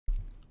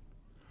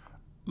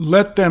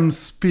Let them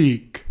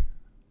speak.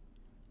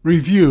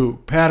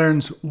 Review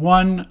patterns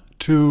 1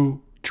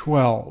 to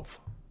 12.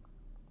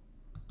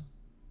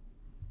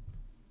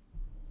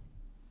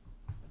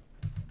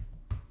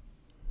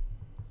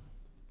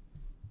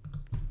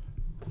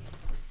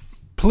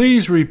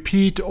 Please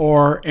repeat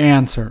or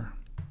answer.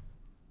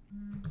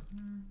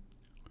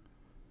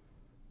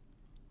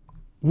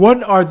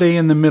 What are they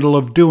in the middle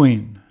of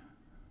doing?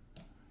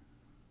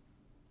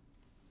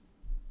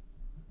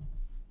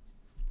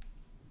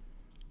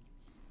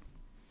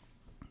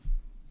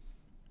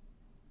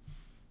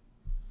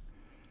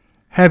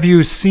 Have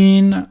you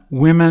seen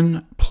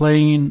women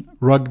playing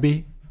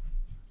rugby?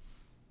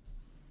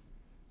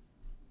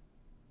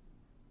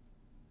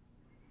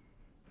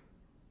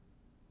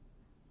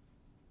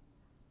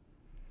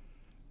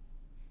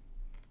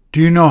 Do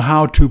you know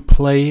how to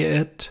play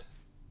it?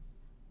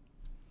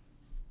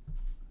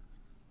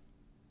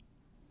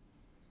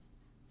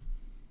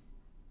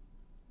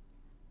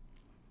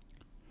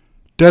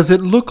 Does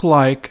it look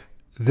like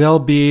they'll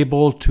be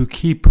able to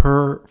keep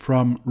her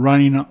from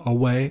running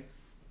away?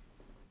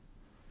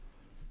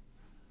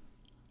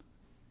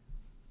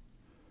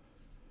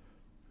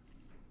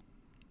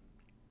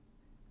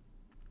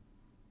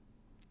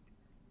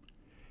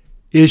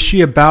 Is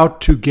she about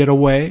to get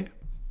away?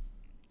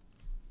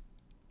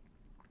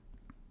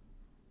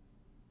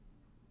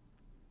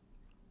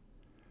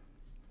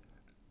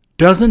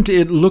 Doesn't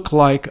it look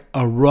like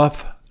a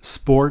rough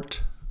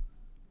sport?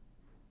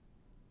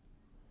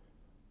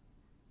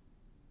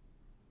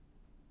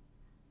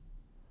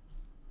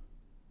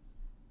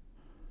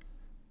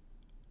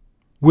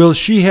 Will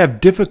she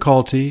have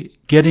difficulty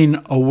getting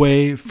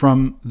away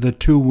from the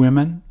two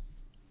women?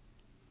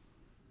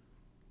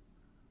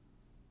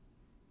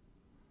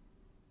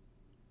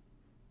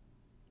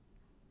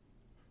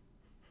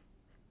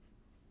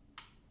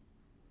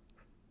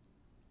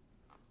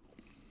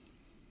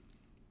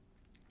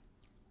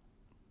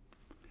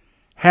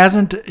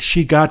 Hasn't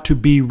she got to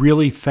be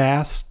really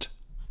fast?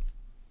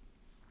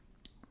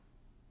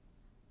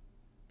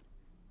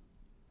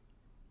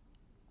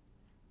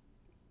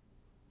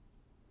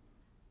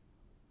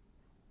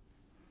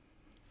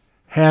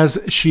 Has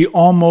she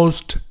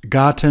almost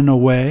gotten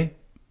away?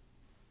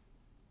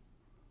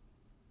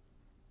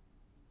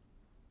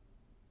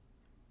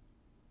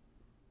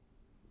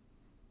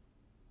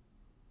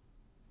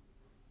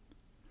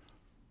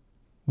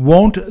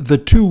 Won't the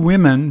two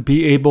women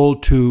be able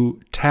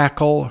to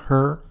tackle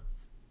her?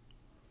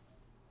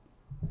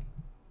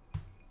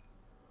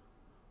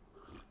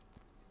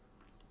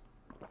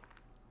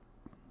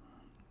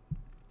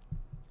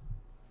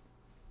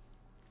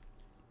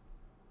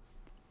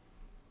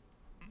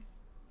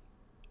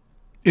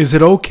 Is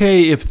it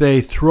okay if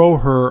they throw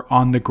her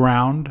on the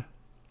ground?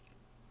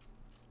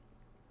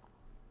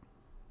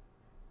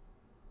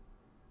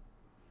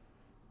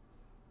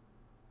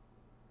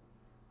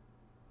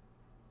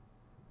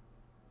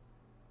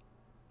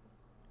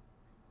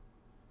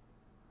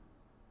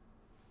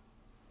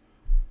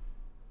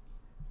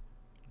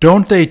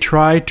 Don't they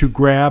try to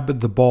grab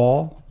the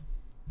ball?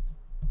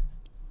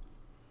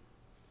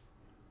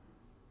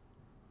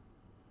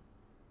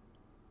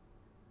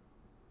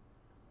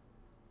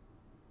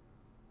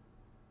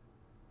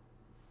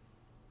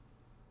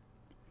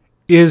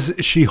 Is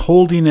she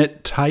holding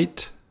it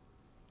tight?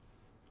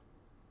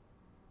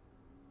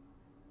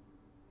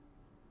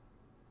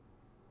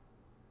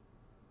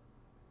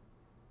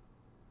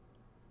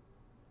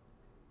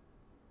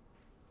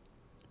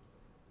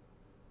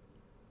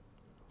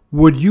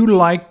 Would you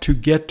like to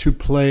get to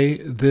play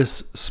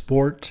this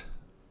sport?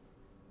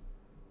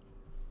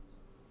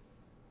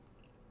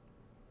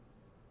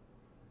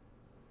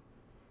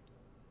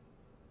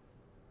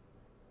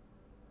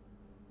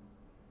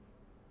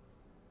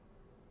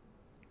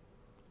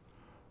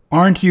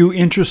 Aren't you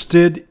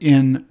interested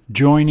in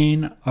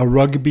joining a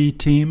rugby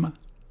team?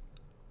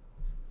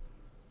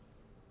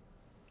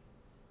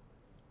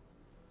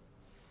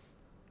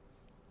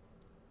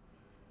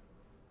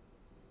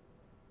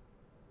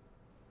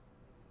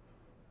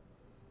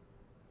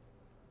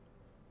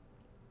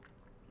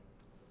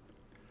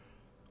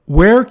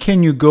 Where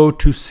can you go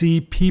to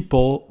see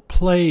people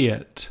play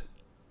it?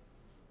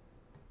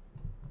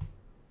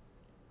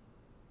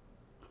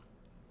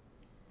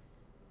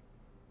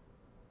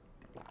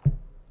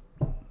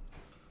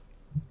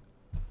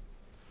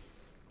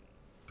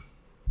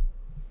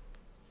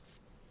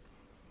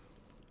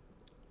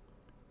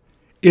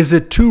 Is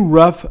it too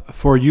rough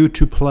for you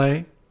to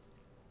play?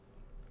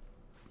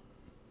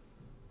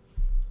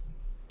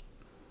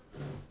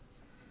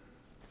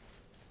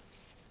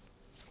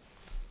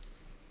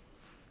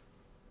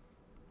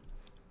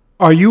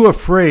 Are you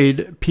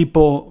afraid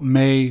people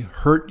may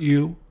hurt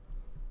you?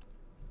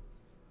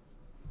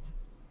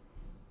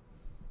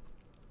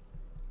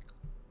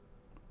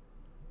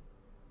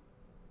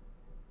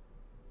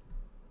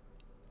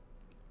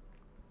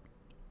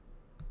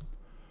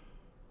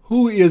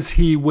 Who is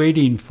he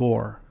waiting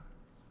for?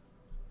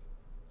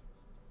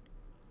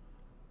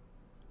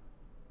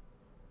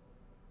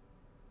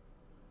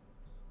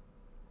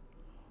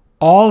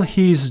 All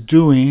he's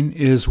doing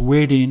is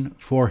waiting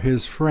for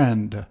his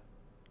friend.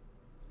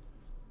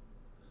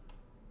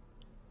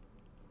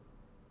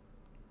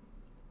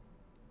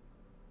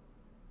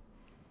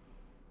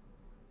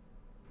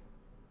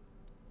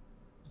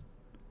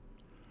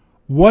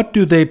 What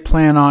do they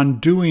plan on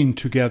doing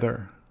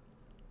together?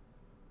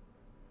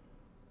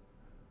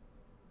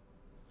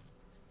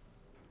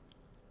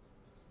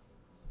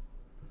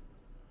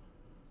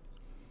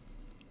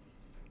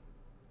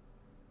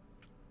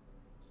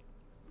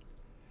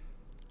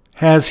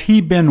 Has he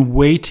been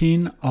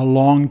waiting a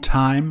long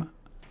time?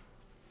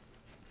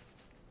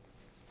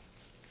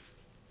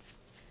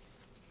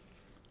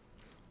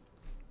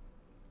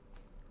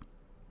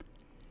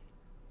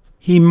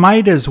 He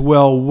might as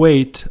well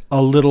wait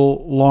a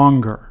little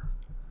longer.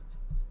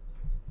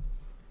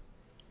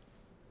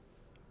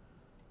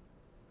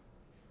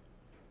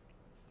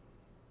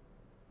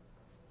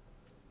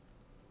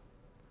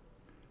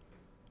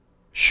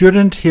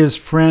 Shouldn't his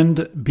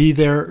friend be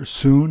there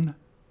soon?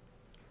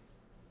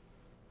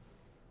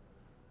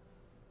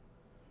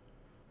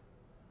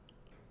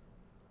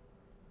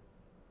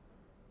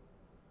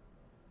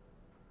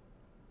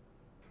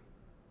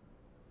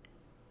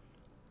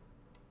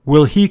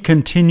 Will he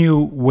continue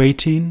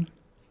waiting?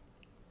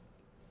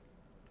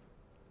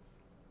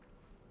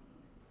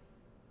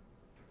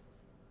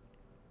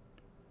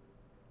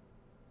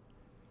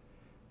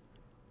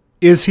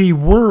 Is he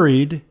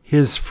worried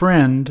his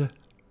friend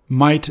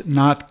might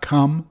not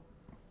come?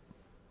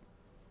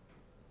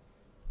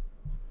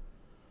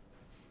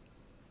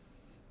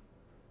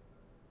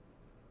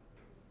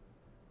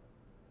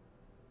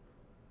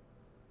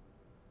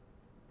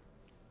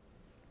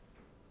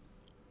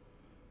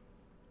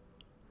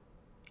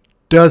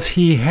 Does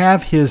he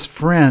have his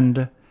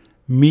friend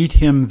meet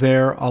him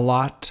there a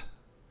lot?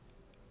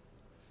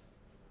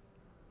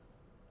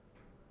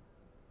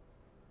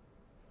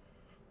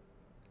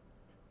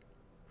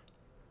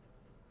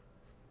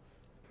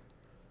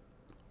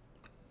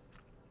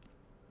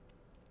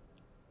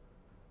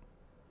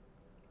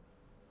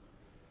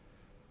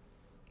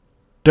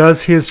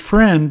 Does his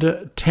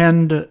friend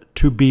tend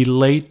to be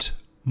late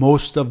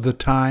most of the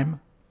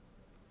time?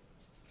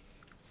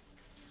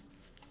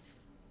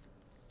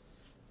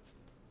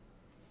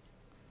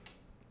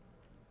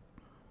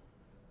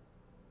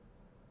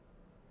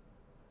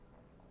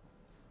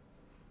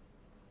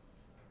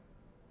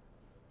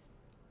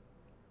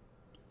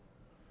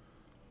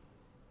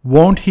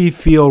 Won't he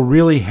feel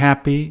really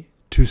happy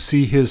to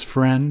see his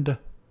friend?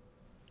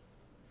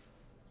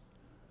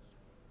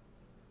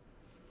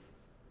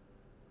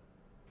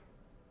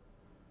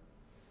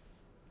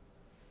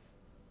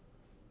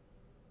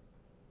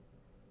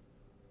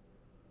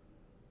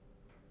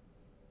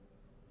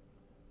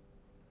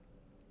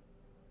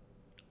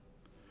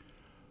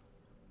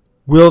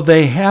 Will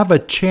they have a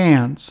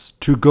chance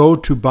to go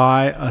to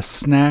buy a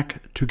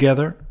snack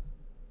together?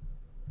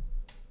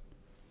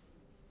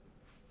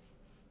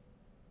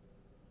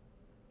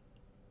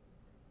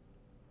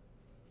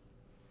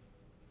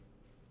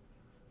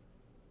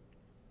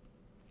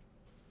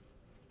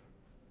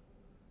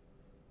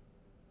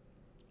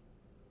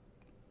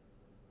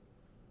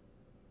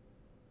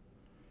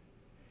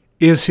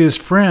 Is his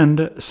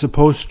friend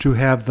supposed to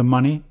have the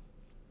money?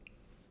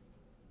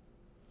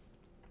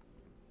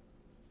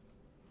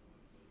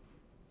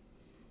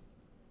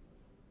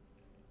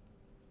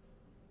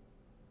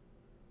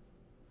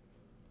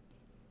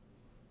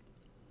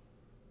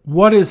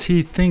 What is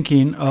he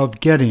thinking of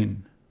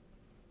getting?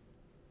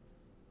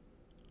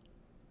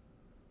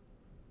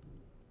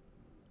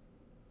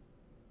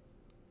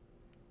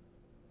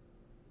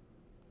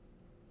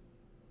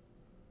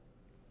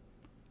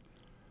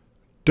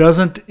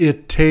 Doesn't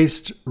it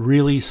taste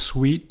really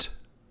sweet?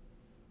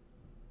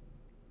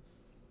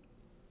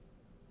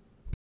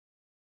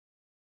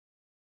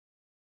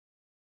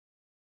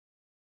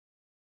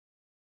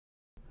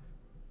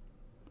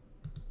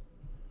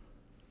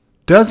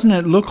 Doesn't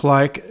it look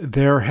like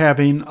they're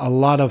having a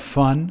lot of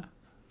fun?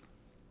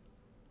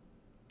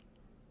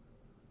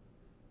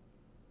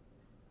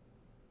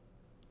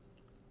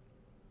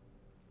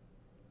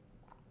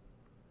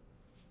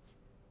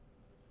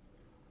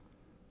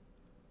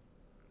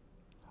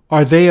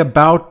 Are they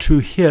about to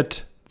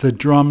hit the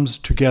drums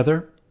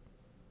together?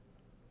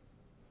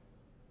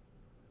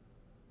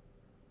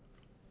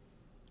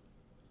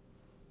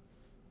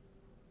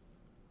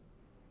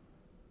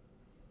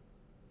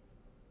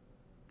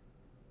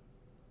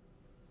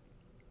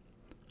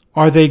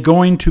 Are they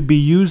going to be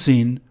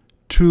using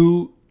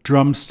 2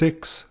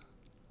 drumsticks?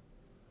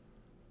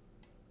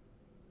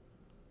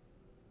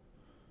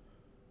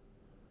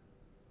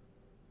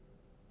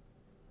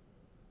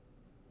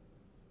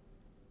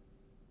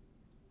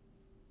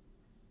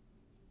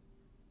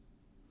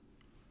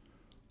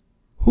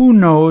 Who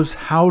knows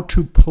how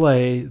to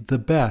play the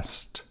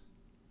best?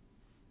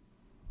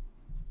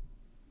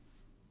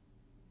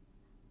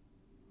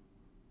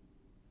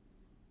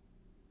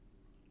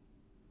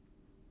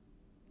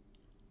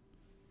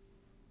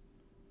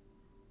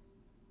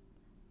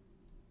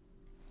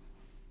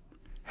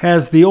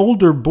 Has the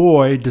older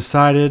boy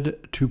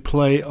decided to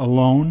play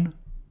alone?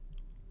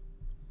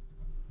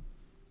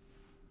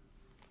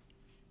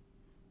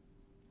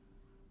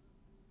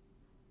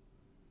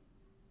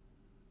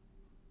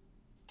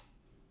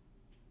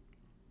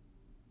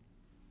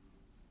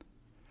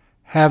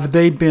 Have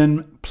they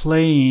been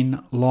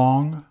playing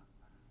long?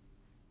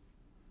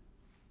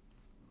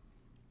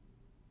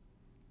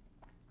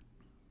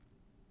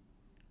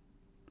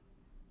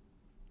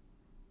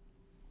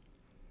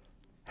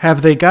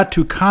 Have they got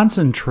to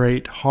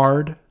concentrate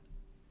hard?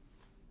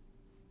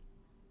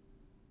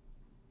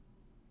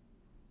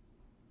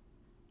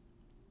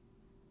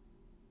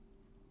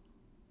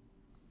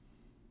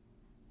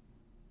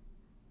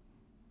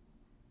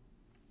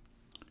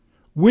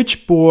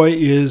 Which boy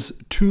is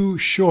too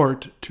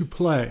short to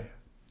play?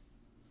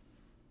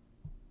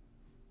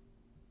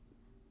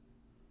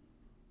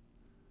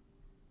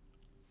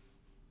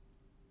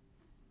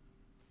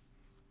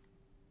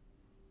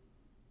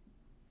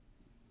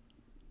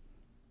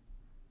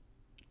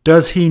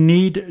 Does he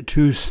need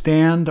to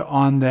stand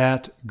on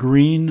that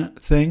green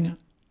thing?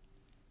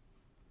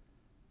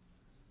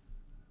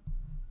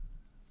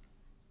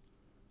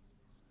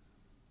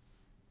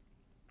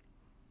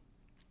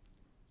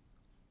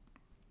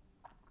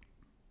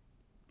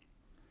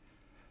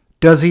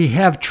 Does he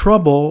have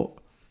trouble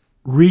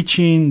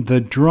reaching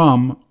the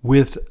drum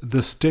with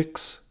the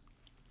sticks?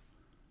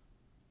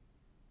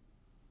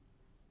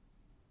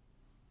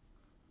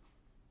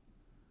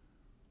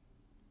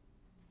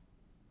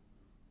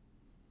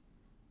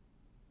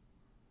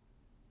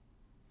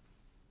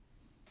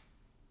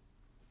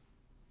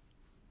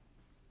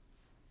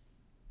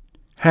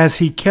 Has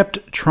he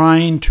kept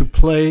trying to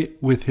play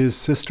with his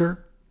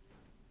sister?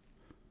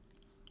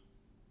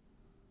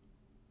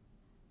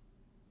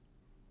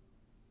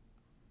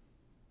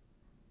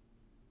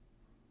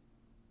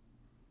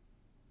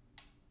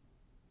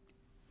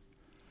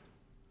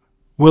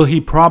 Will he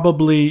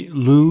probably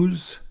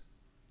lose?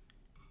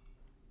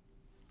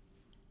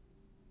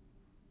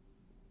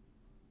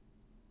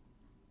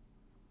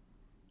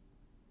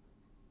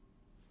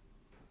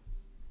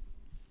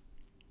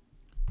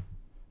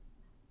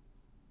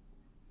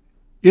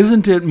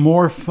 Isn't it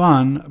more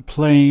fun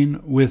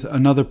playing with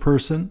another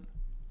person?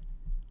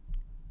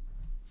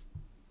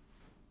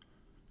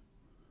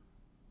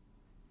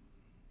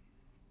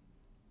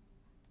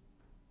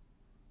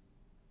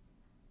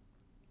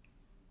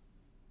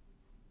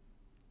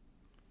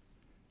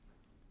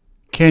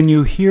 Can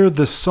you hear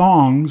the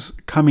songs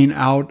coming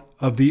out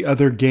of the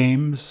other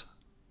games?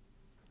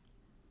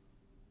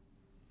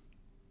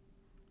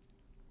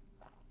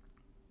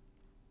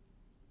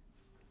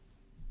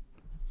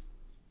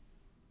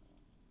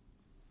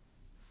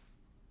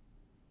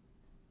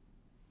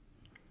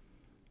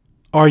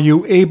 Are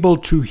you able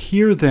to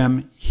hear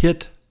them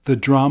hit the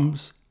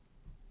drums?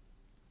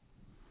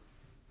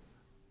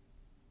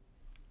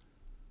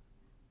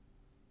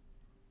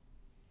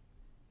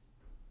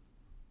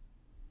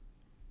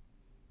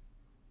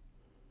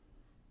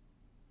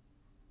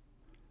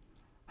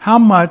 How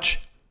much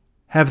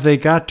have they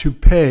got to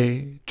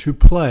pay to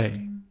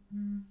play?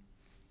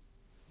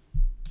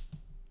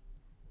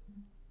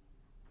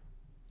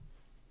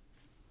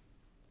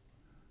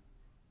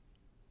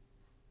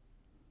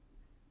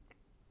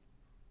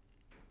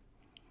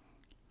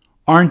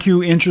 Aren't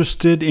you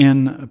interested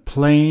in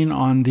playing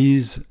on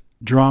these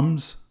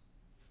drums?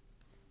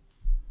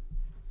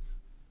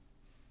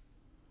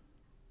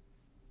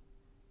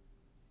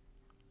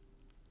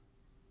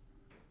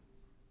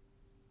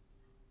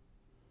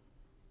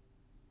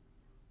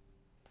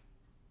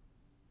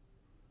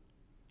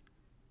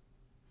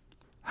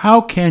 How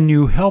can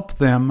you help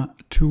them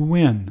to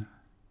win?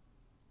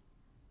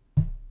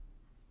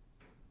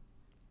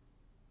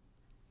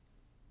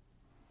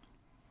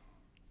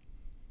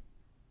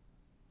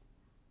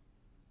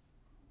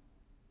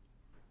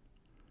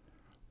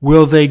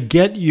 Will they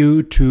get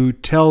you to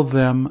tell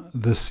them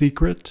the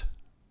secret?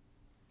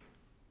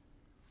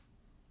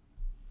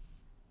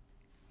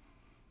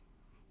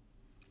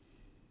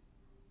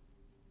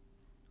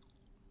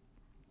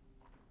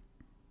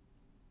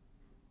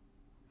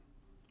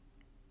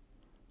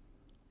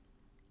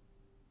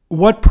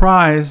 What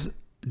prize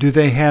do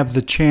they have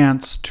the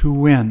chance to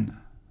win?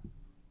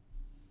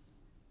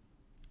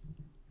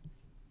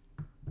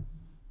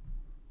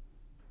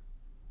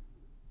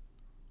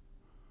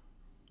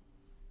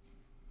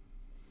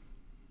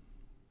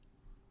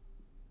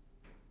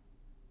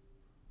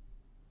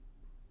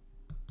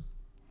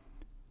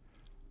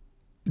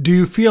 Do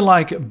you feel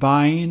like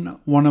buying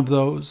one of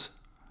those?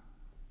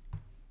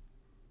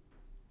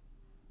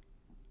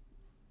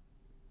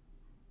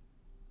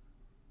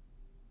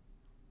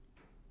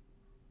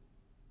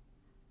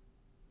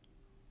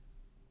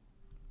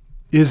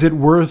 Is it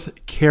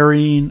worth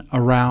carrying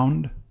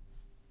around?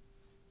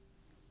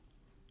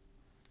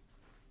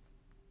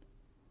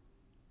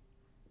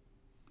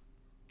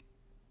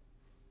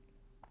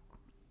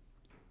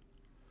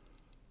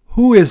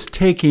 Who is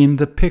taking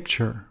the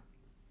picture?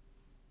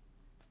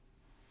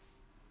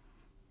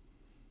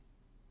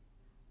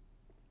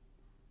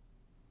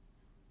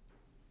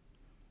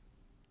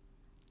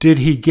 Did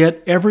he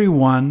get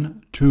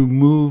everyone to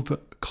move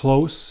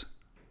close?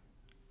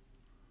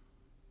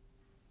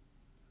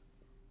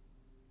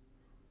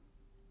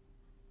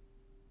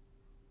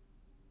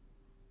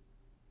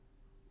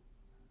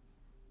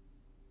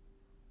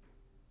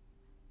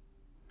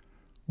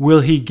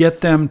 Will he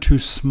get them to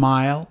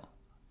smile?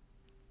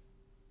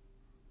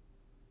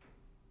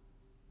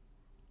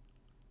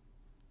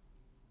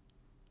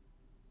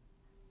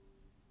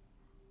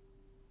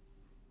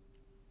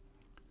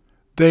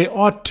 They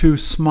ought to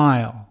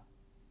smile.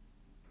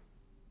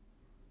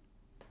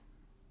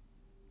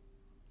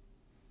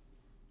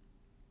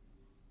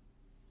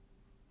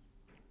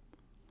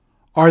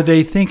 Are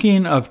they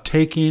thinking of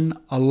taking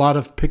a lot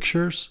of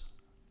pictures?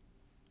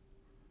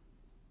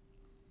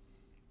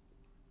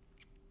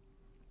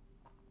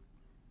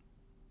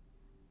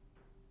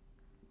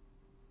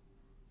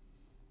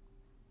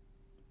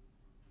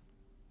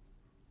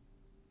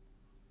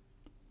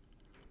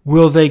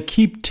 Will they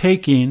keep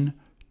taking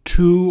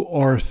 2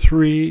 or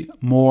 3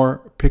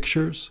 more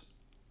pictures?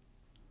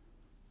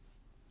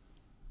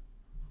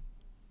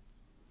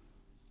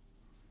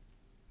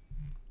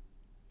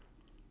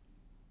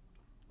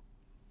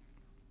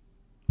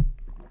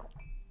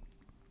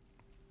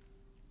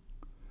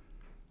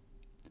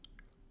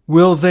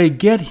 Will they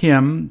get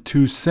him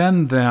to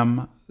send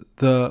them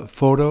the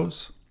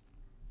photos?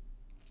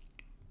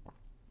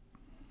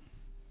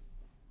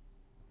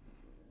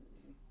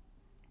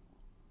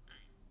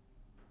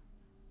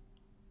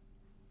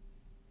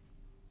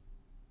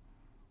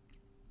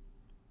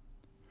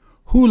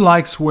 Who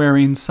likes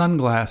wearing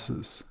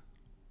sunglasses?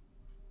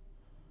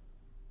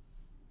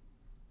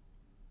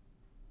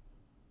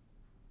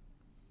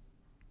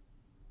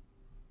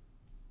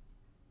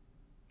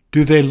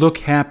 Do they look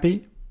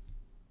happy?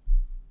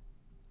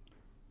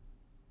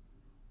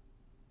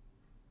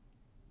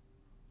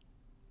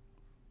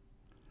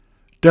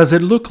 Does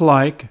it look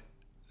like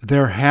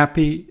they're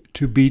happy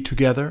to be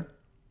together?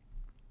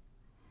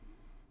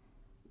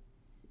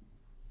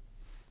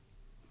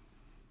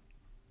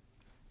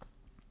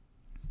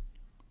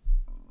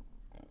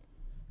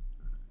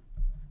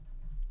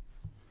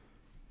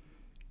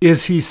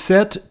 Is he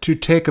set to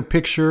take a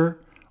picture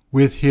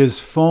with his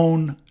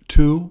phone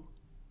too?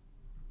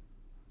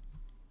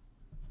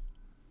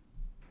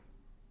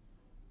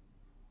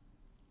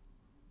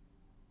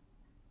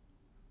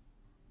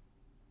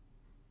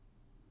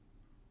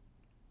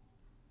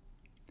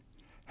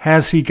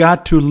 Has he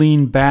got to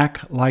lean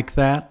back like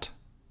that?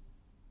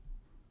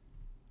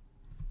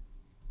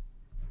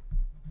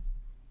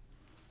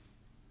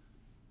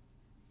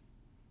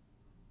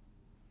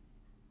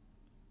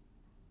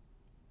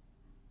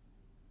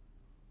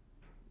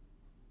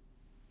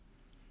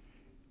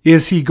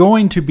 Is he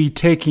going to be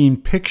taking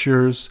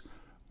pictures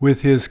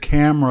with his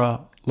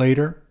camera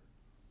later?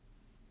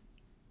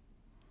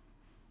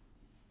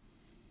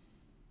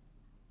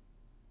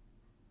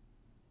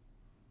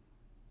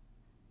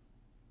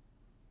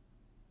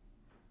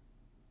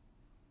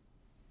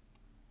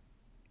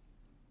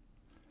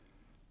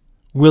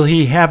 Will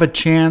he have a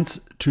chance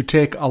to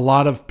take a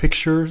lot of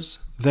pictures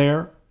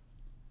there?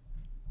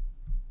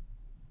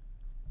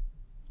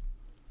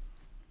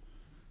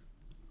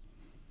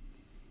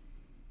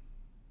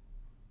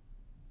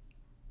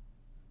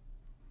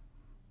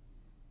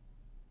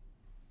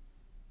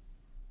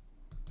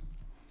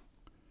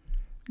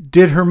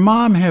 Did her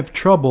mom have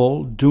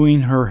trouble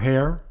doing her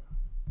hair?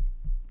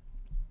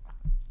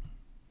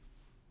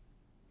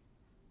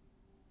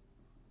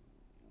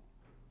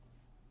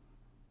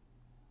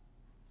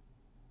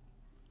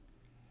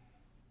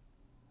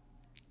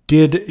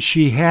 Did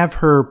she have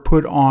her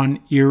put on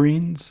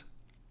earrings?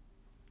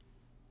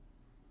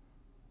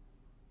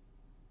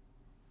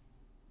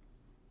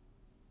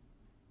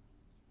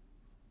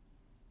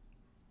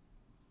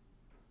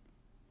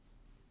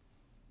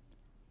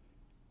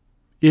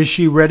 Is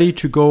she ready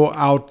to go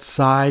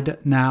outside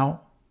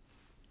now?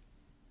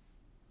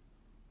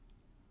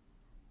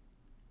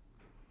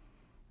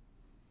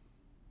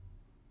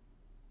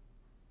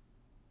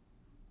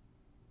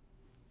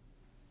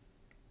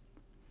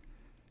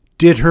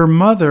 Did her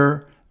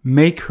mother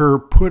make her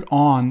put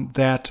on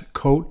that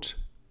coat?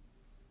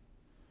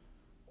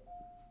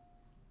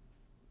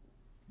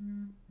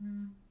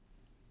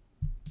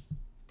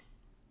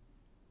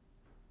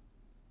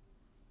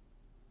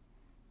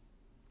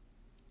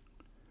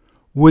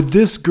 Would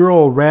this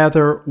girl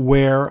rather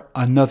wear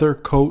another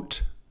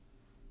coat?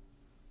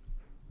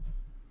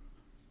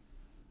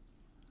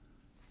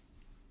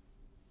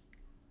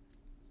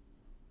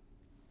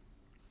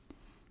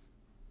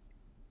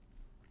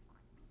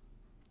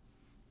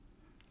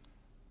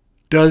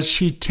 Does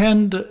she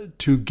tend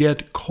to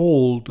get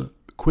cold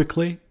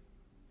quickly?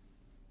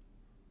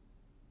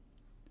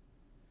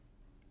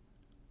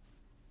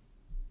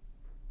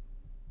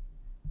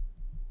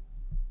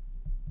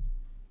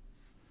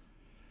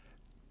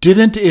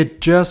 Didn't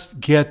it just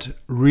get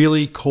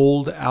really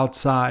cold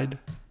outside?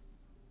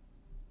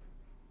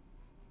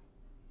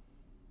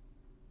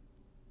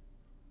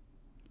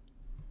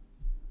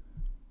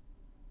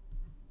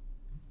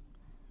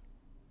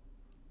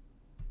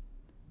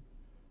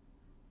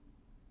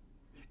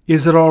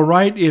 Is it all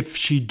right if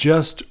she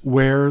just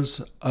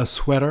wears a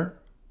sweater?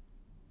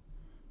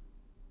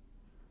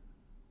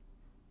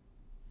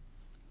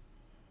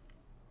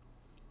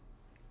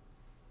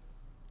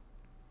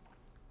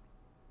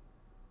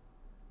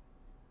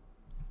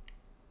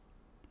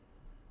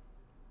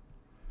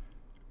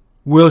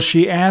 Will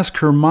she ask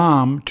her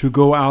mom to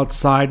go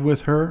outside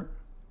with her?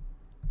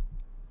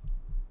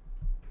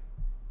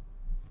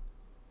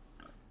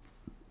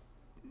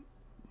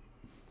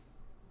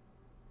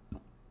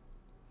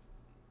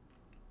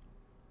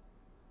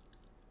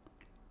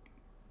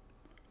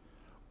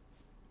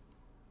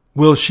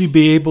 Will she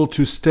be able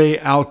to stay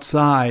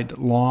outside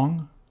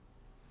long?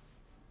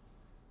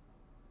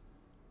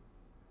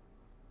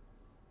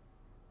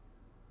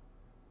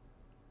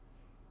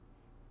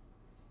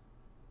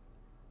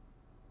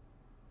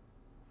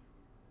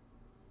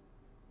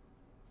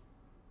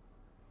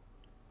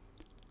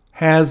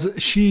 Has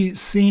she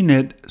seen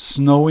it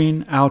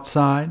snowing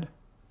outside?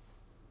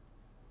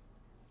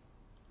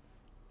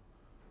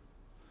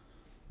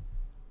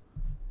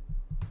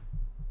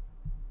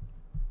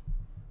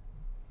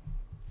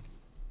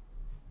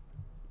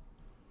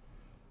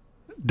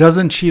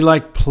 Doesn't she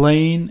like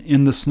playing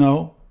in the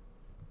snow?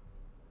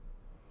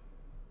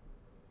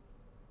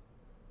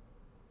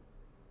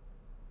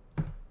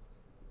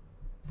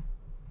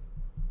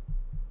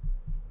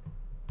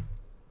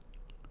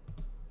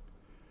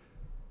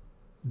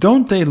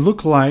 Don't they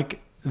look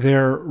like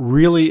they're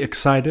really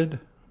excited?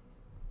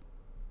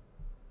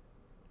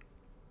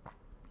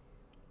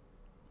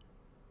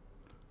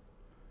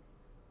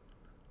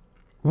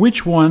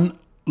 Which one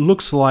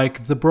looks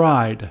like the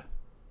bride?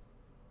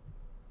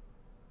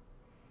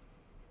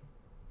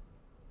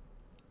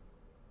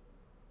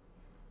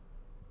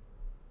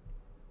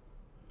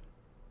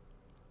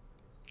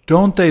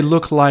 Don't they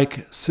look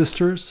like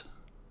sisters?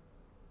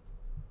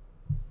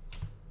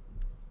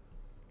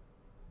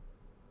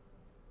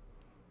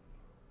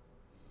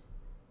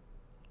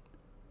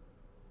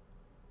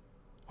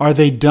 Are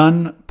they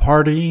done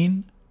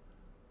partying?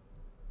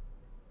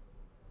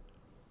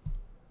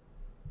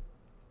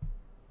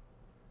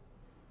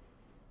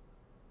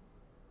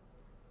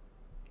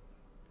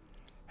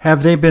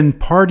 Have they been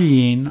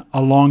partying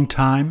a long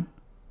time?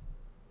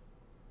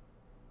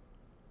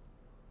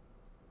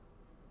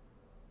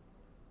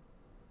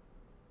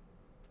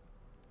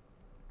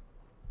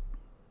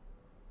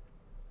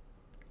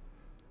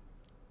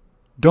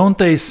 Don't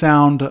they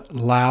sound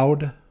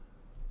loud?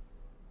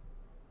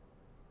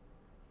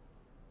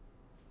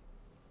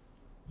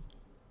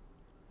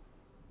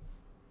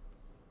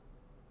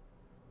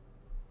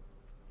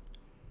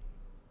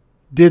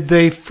 Did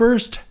they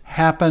first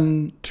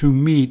happen to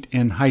meet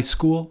in high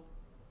school?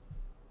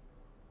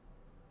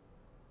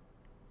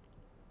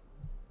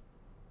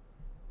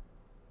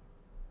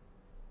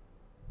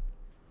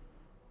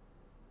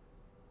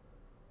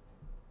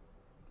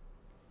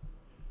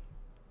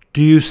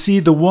 Do you see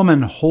the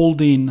woman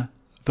holding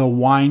the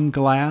wine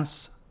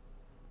glass?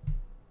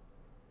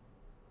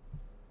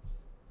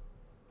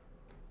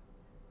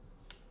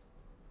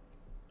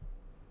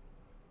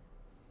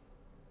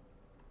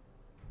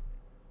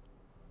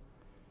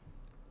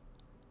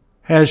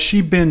 Has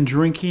she been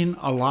drinking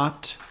a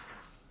lot?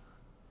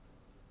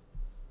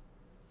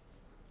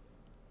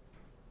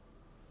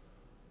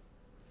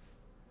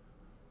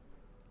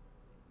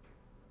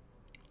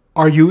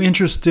 Are you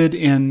interested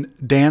in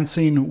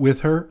dancing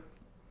with her?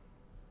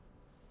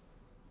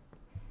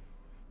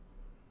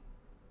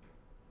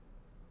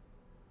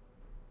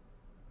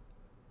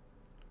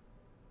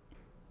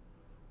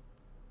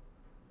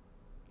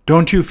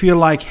 Don't you feel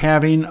like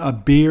having a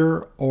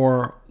beer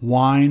or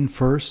wine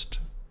first?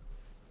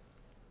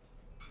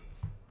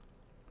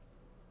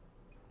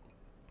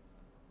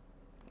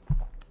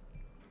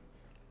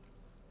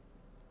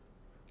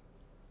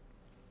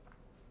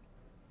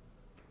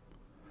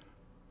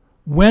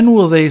 When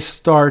will they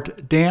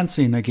start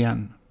dancing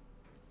again?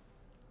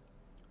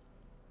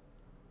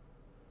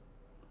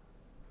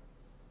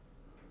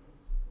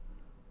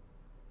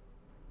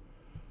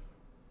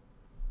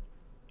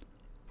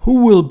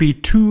 Who will be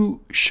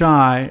too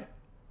shy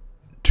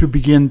to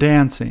begin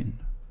dancing?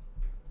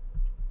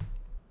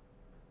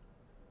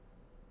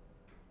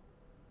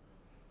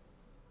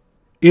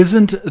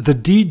 Isn't the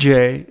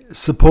DJ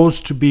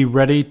supposed to be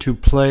ready to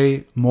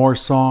play more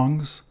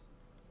songs?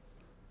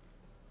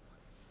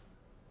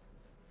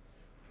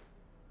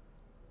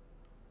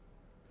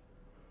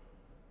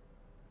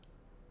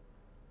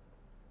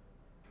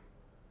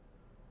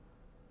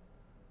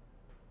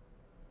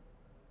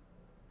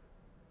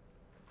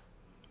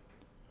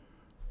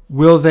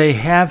 Will they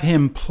have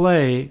him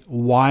play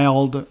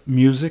wild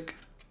music?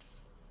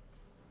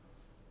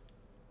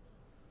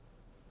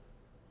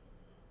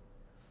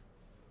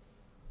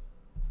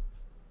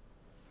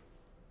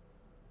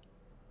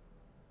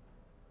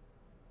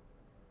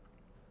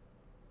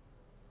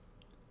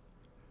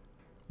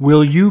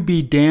 Will you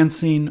be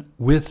dancing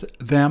with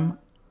them?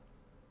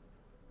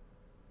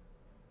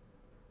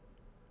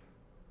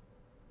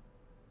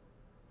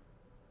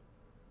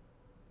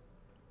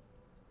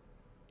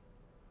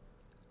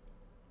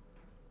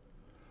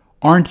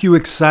 Aren't you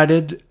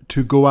excited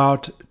to go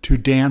out to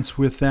dance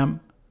with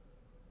them?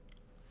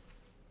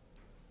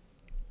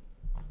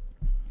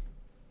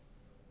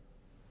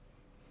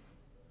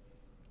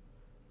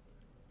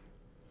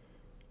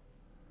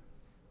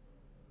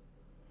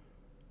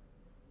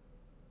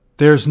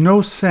 There's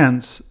no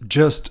sense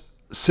just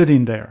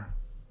sitting there.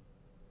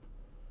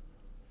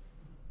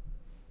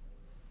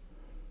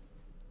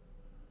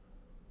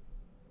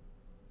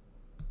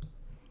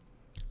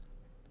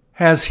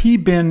 Has he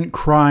been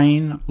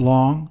crying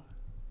long?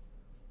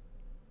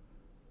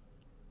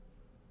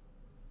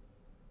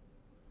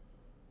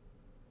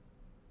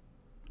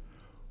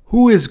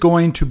 Who is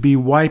going to be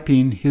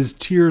wiping his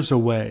tears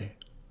away?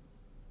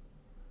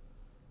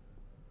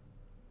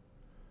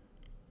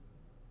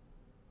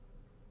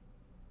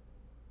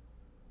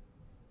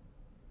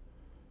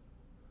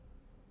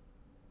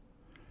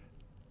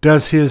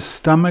 Does his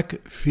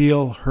stomach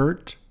feel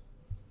hurt?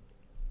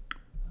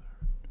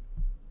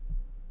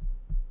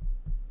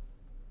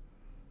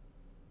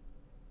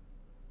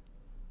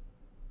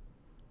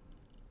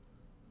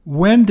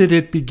 When did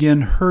it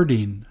begin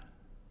hurting?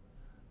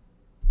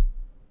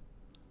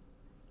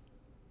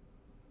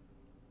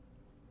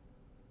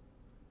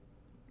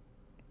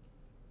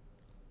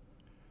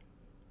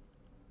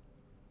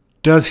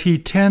 Does he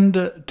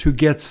tend to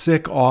get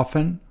sick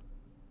often?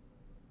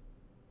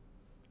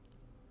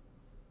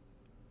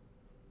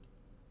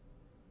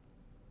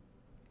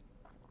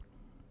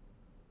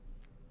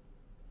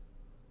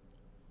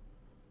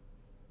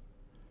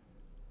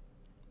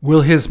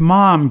 Will his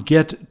mom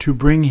get to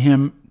bring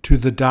him to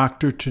the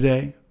doctor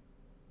today?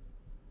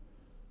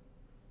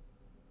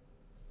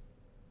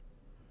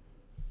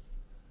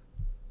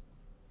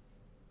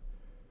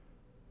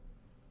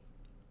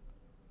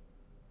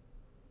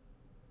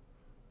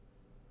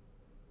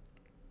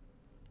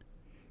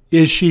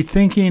 Is she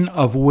thinking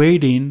of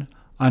waiting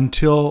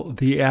until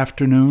the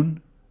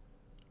afternoon?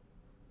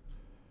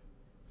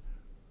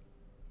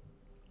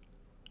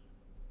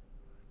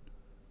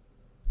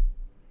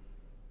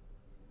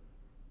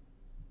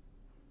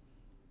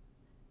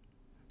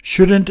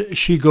 Shouldn't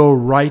she go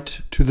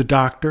right to the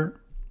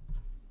doctor?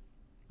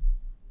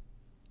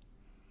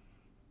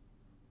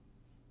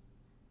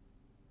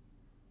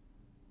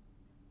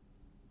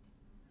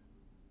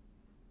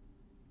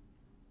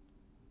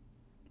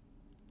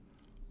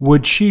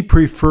 Would she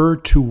prefer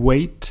to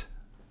wait?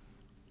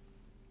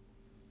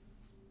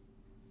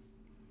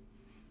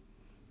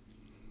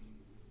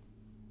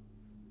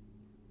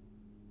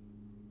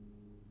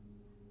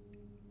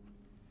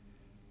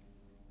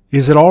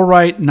 Is it all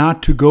right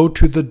not to go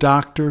to the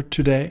doctor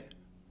today?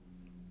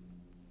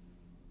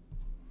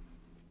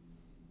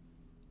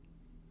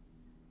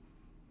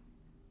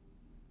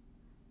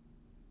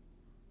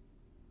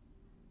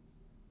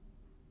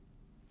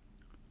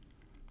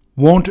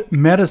 Won't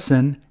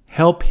medicine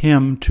help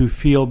him to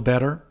feel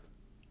better?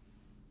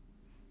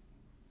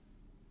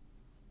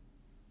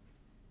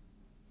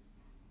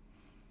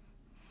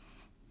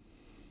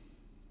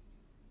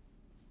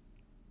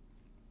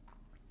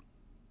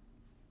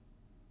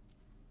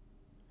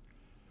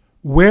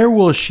 Where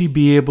will she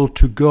be able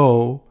to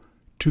go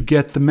to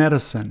get the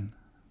medicine?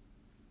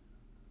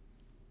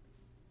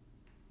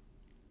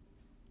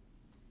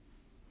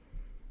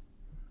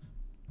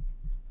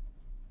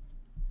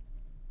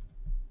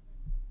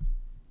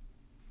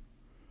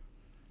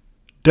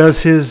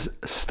 Does his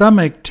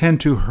stomach tend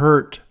to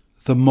hurt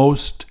the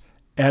most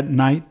at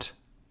night?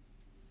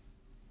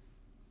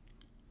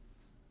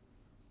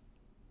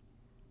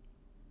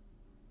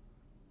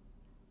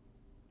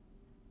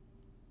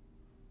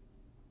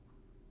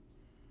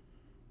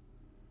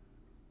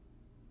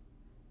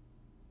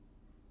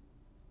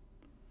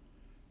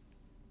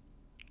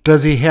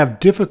 Does he have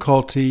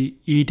difficulty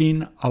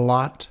eating a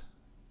lot?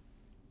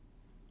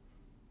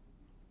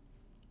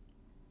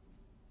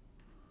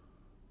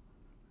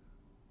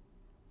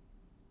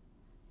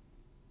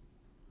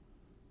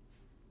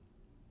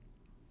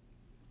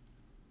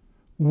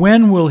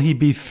 When will he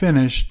be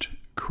finished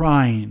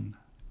crying?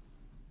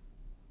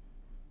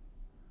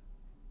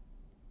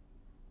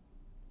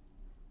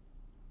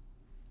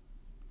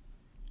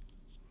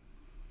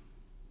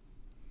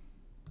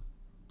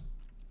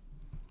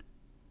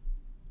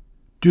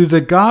 Do the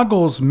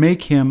goggles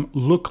make him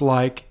look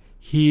like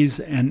he's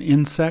an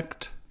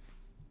insect?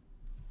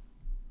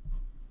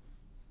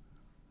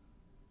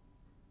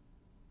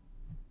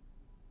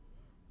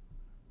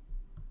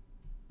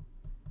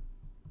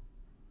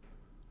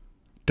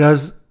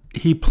 Does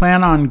he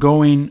plan on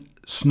going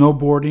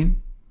snowboarding?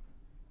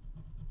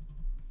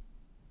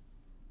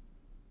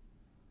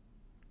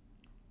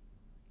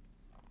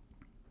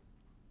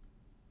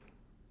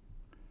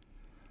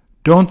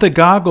 Don't the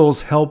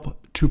goggles help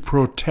to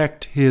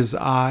protect his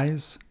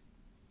eyes?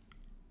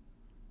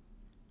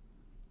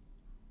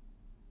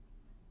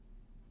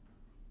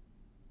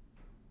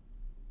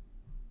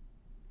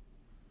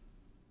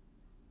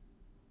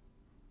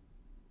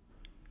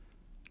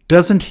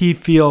 Doesn't he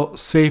feel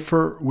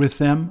safer with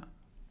them?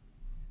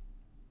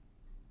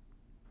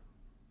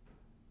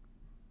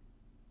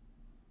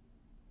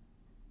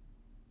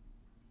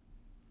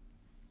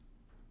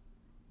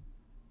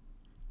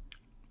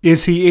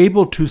 Is he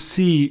able to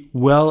see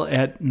well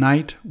at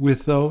night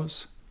with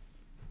those?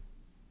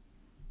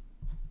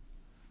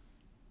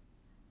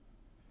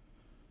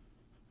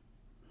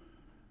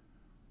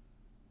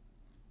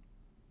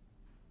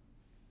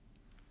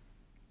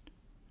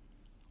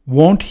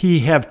 Won't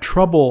he have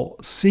trouble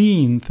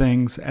seeing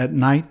things at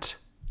night?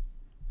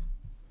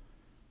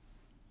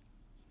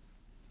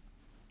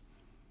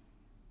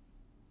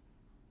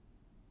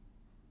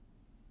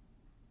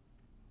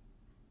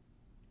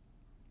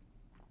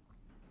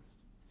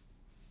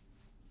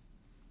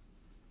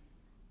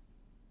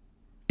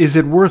 Is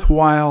it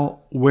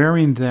worthwhile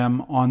wearing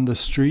them on the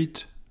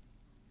street?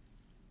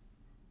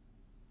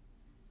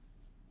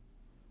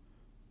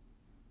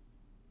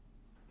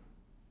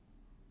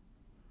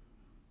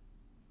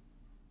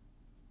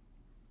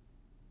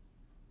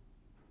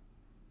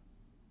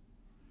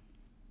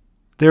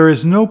 There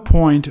is no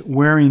point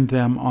wearing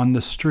them on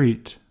the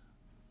street.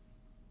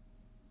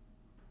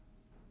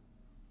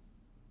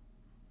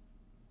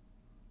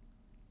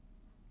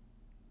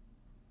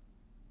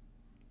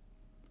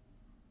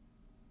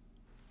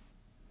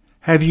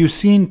 Have you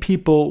seen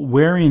people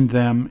wearing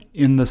them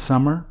in the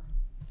summer?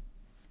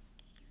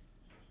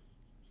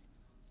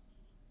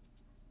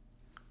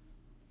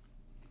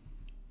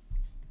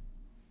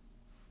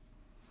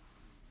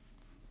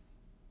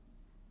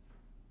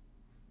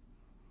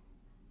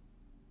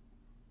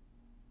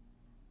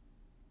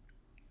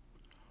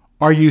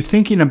 Are you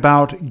thinking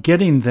about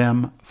getting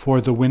them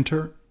for the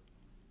winter?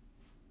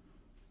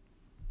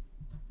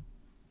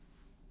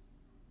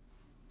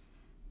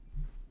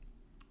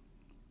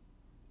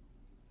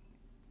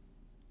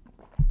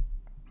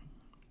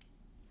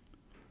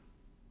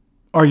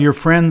 Are your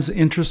friends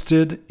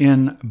interested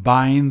in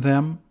buying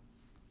them?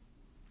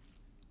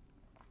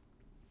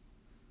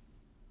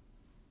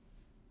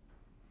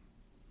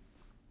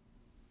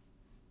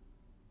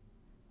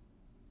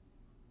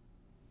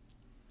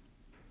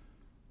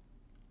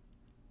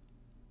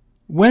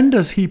 When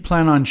does he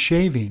plan on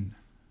shaving?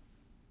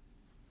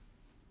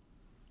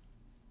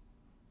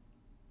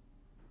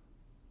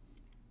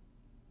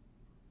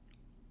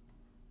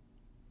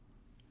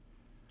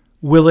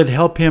 Will it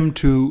help him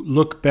to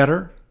look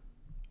better?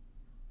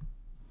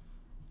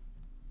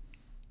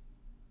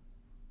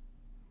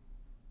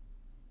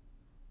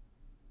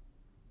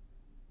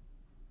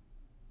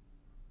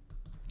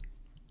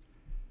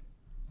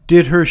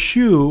 Did her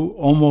shoe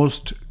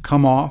almost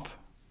come off?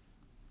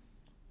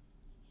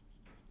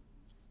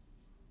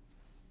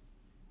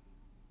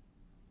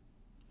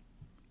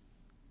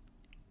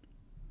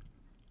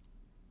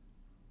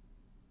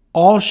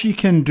 All she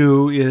can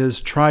do is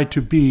try to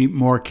be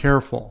more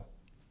careful.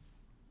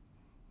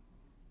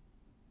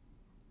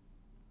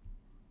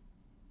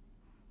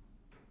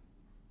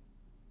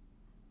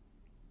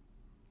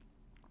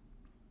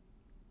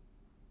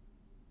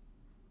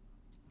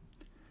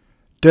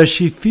 Does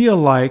she feel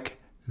like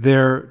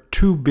they're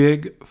too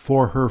big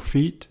for her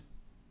feet?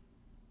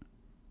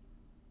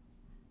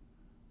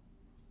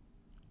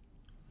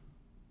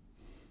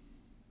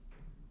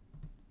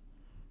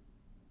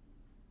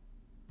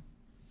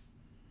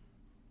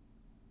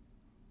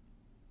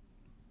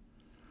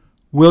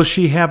 Will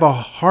she have a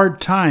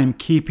hard time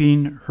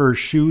keeping her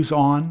shoes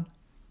on?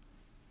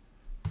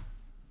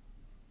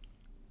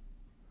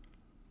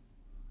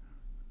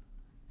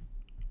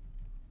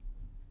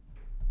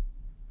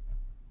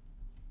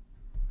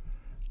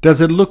 Does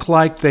it look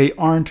like they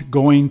aren't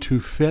going to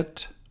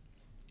fit?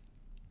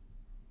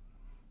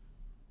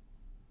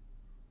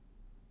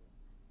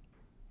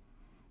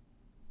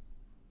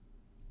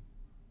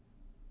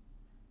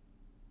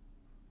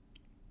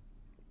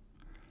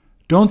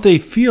 Don't they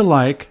feel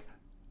like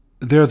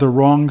they're the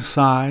wrong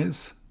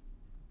size?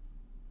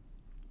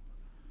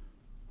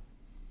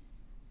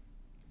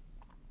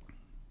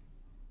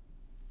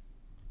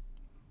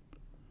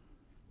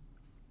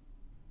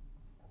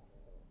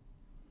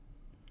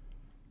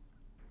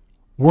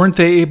 Weren't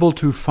they able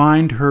to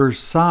find her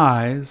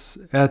size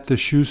at the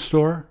shoe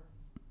store?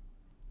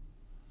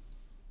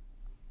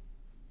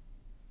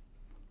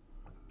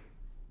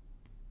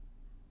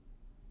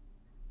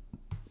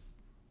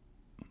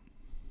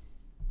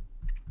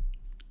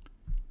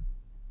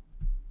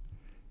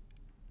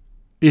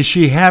 Is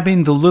she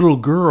having the little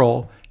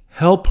girl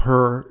help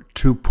her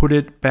to put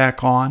it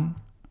back on?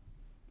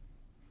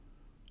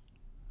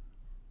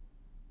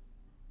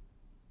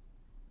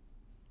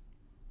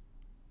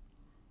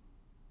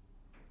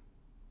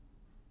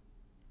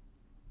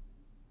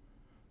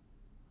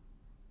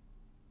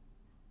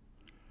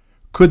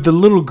 Could the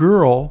little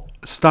girl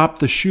stop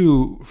the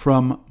shoe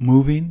from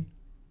moving?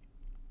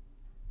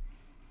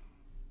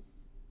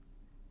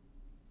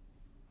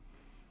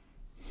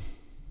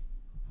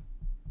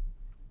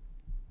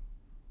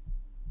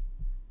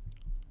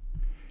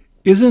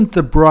 Isn't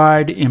the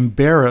bride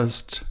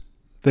embarrassed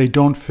they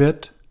don't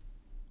fit?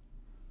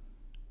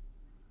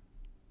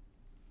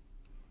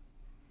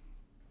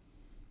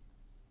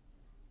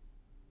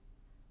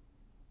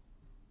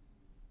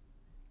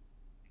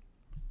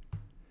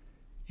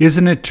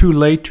 Isn't it too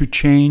late to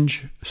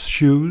change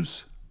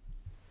shoes?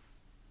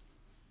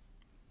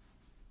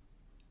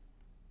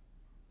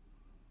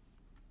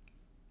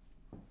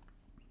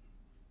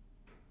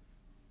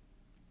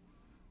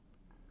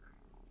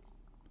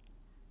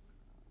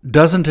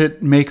 Doesn't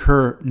it make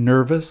her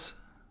nervous?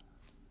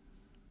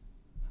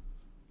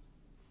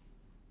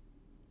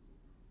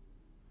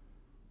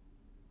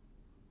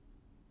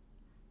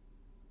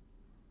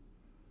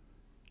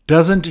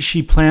 Doesn't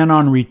she plan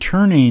on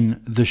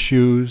returning the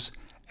shoes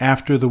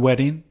after the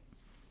wedding?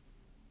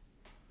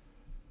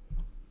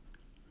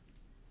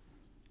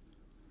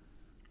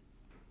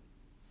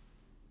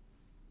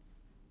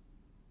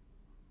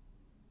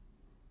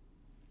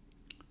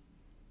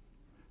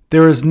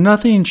 There is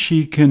nothing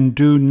she can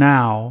do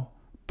now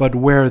but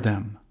wear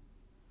them.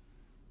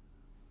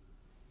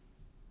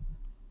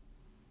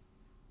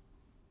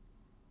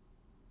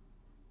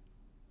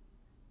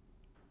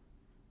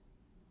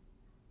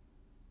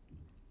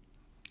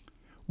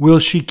 Will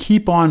she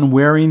keep on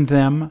wearing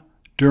them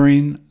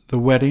during the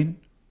wedding?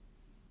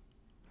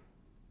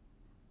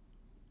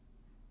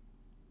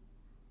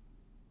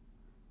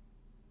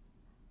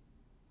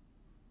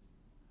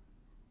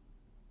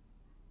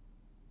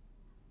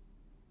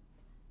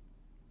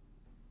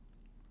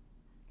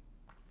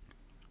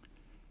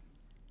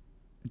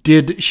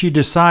 Did she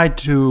decide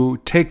to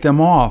take them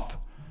off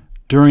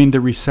during the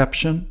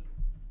reception?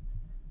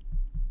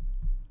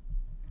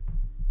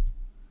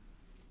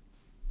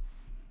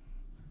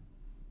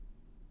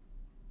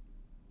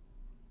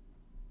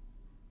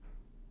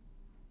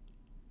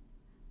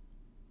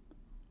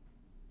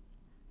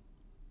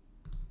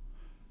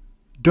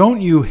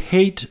 Don't you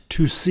hate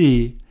to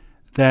see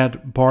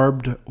that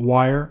barbed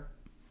wire?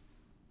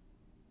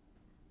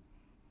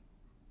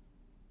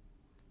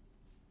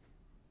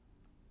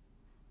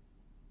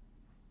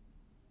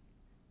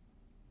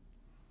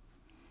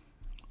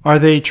 Are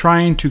they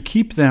trying to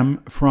keep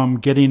them from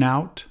getting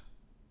out?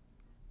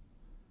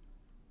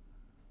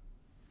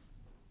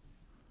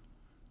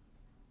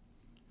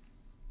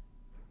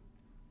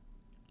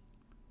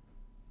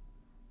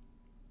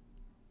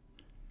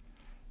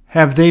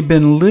 Have they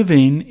been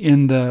living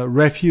in the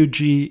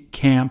refugee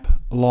camp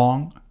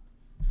long?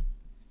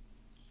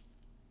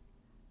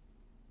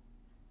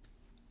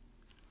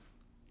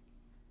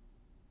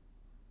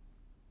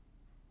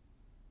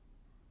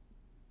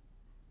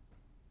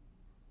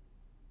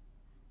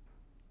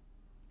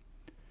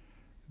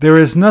 There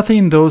is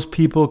nothing those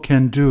people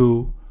can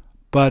do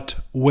but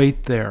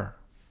wait there.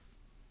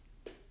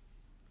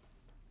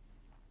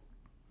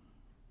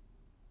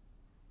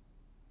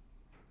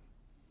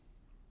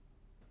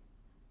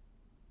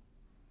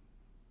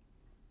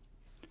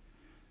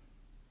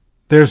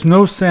 There's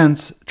no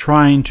sense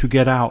trying to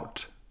get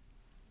out.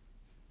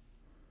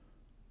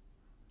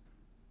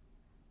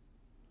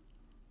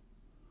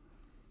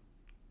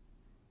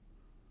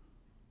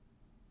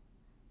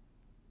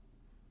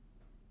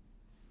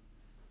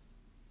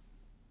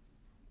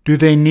 Do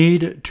they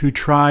need to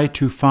try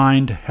to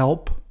find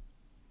help?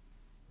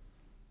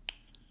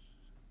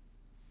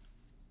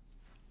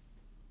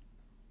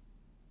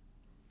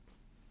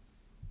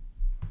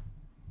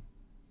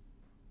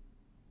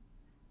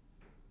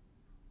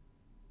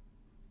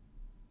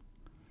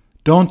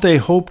 Don't they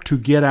hope to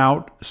get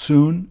out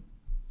soon?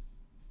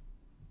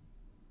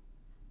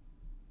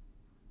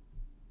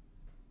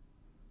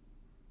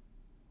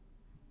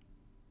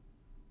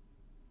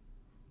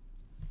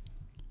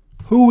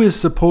 Who is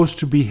supposed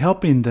to be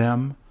helping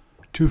them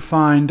to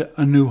find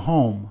a new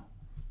home?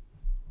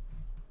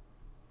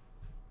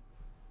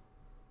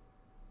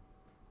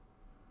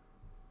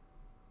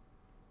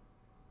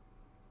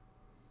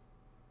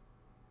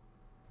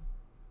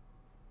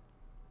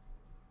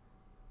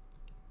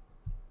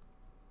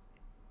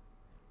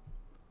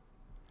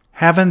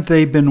 Haven't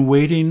they been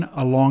waiting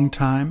a long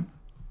time?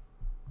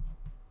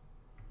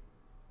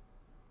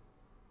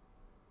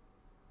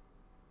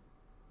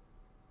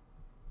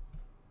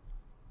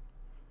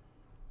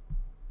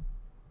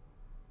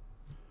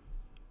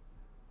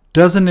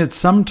 Doesn't it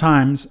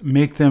sometimes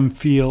make them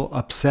feel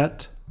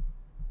upset?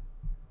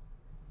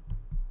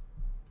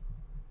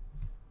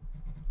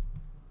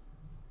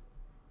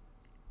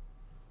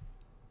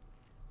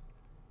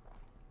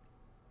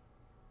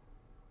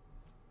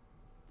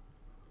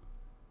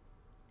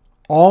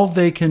 All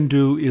they can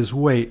do is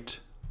wait.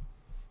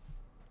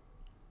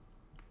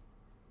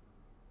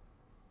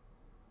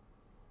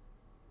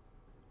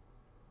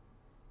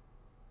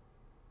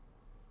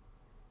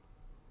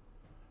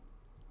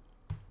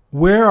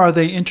 Where are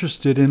they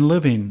interested in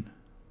living?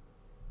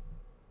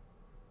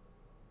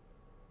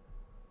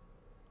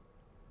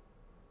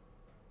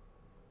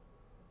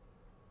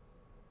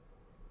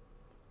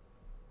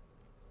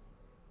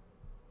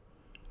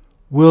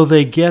 Will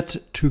they get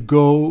to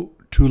go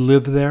to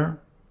live there?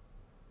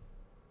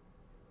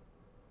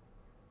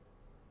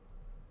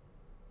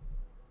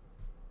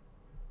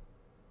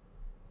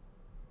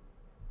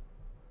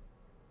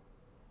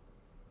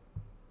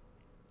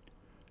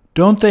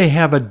 Don't they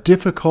have a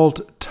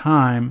difficult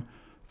time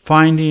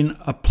finding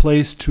a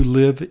place to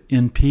live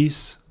in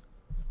peace?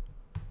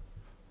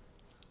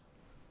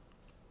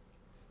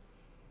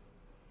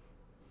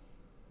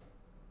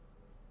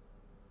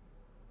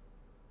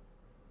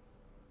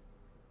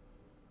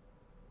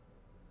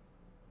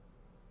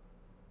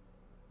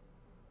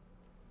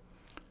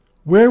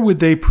 Where would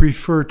they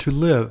prefer to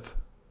live?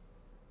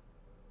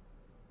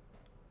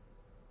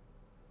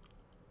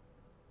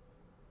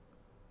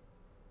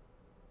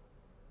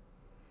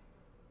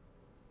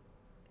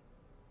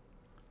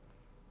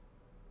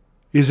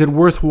 Is it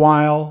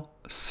worthwhile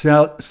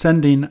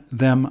sending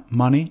them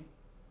money?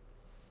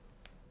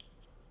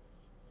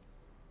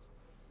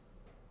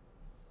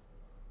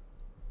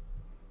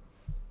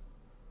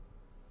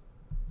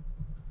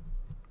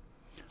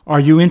 Are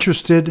you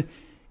interested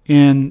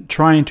in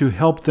trying to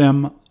help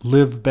them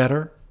live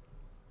better?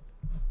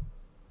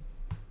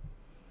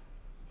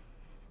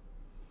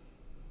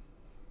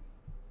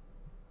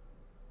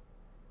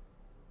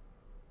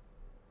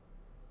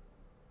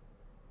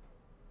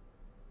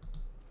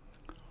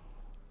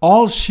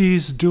 All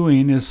she's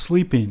doing is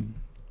sleeping.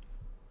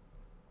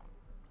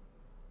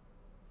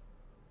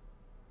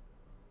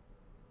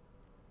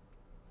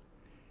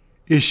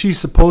 Is she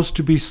supposed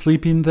to be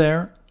sleeping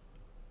there?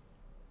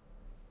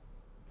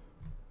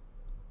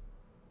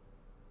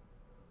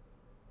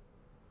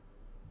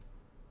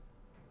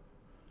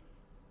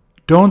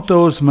 Don't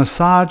those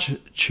massage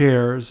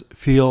chairs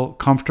feel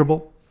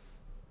comfortable?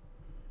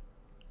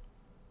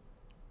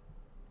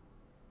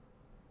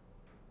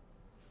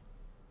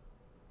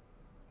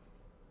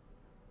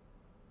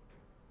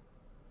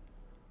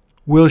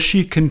 Will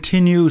she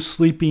continue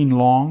sleeping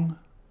long?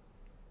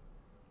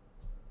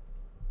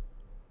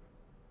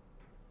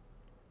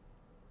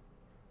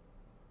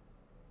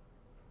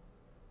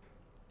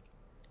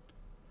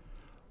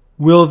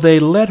 Will they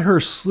let her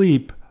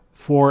sleep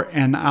for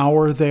an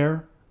hour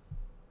there?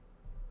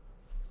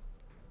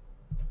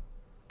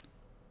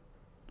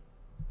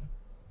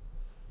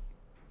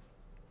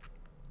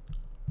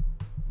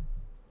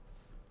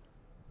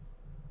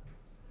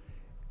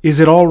 Is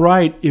it all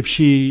right if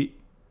she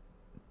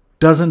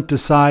doesn't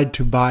decide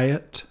to buy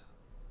it?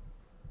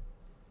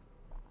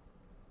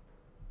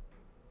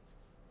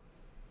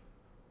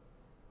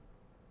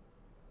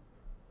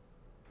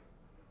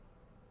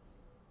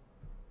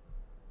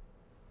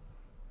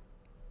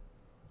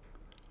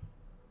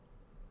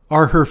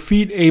 Are her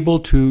feet able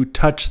to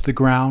touch the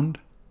ground?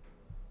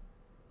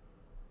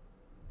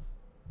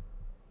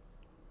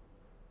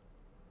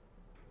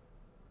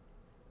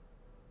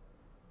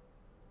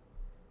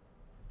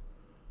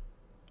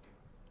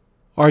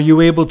 Are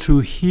you able to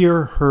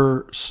hear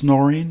her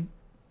snoring?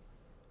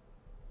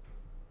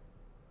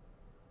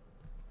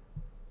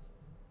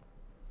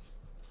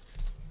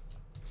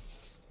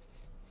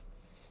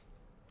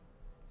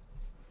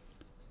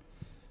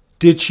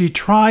 Did she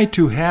try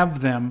to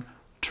have them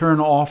turn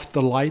off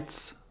the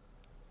lights?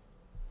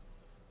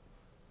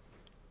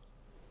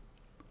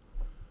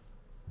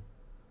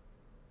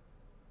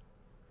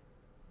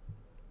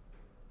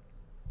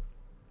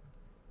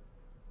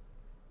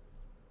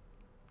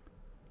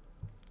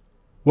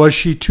 Was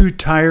she too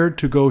tired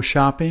to go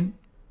shopping?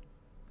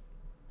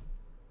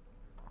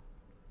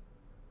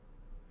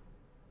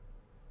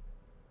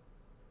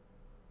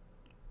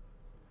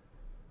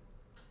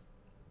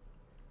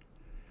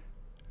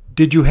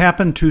 Did you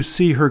happen to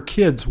see her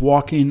kids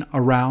walking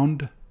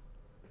around?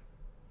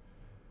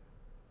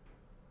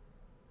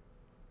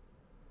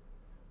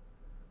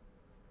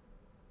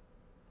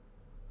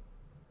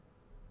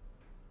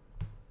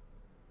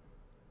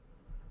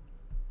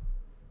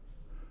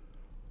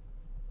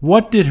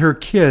 What did her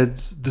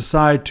kids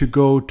decide to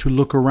go to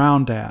look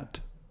around at?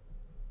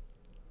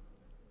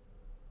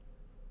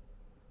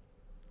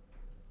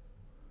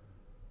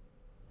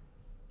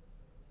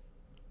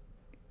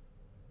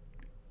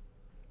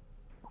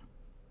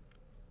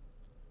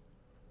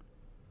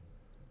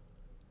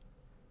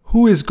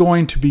 Who is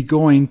going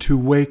to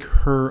wake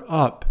her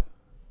up?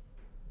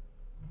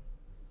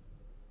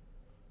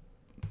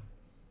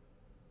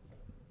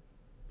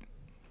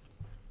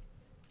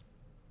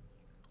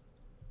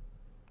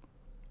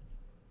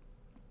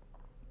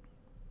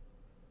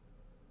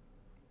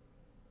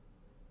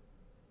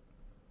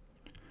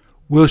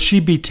 Will she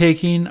be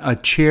taking a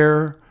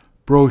chair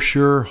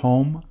brochure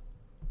home?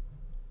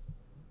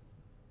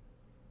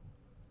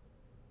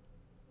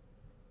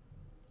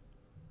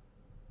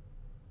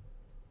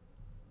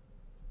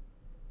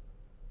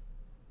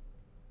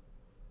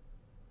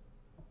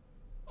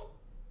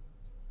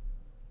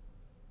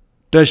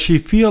 Does she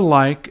feel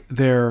like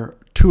they're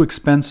too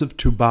expensive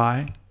to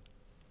buy?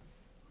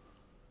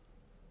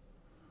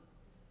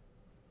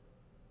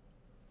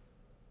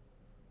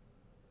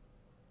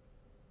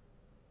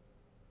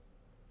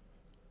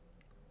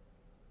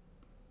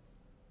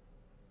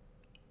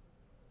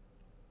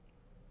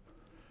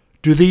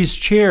 Do these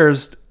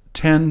chairs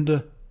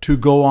tend to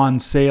go on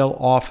sale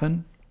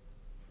often?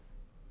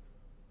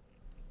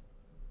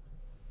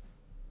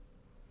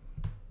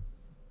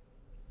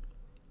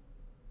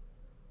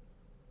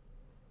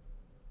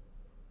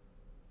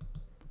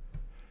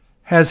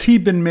 Has he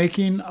been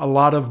making a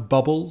lot of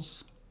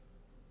bubbles?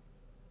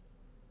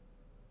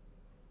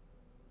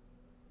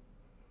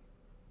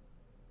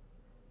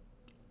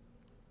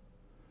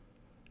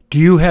 Do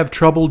you have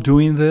trouble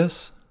doing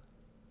this?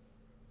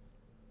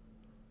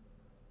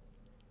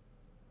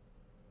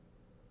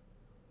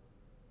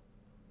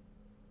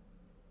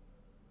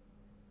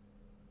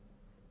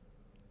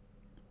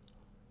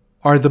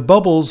 Are the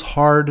bubbles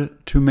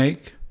hard to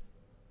make?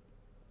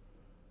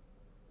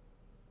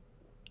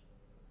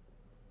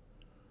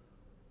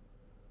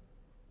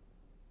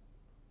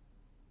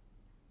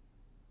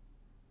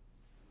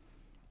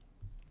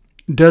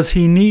 Does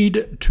he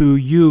need to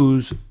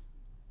use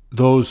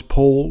those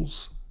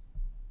poles?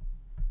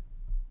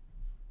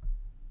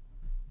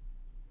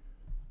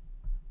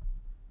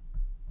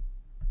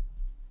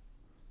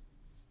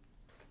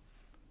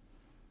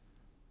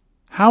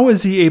 How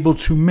is he able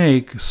to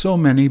make so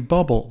many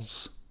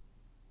bubbles?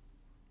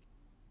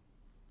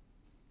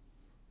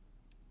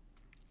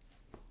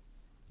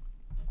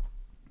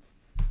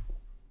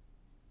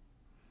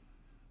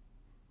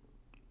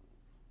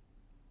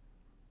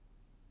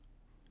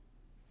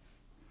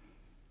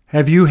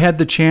 Have you had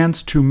the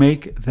chance to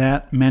make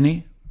that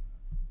many?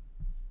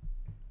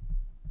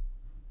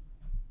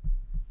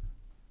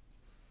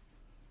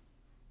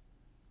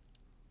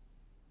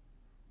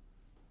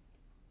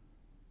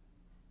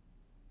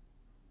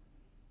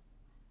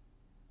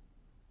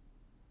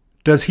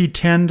 Does he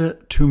tend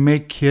to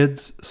make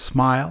kids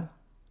smile?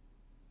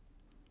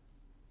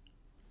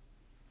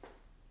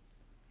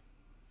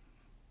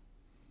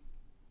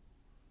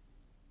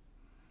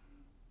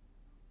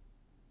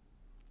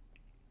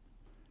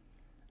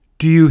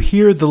 Do you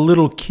hear the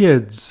little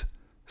kids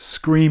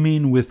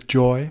screaming with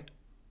joy?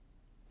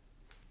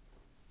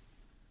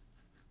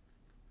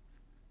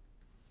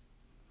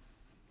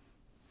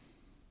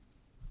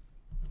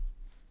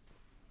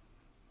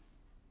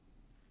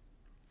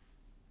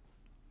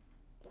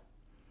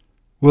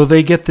 Will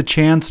they get the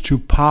chance to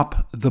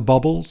pop the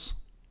bubbles?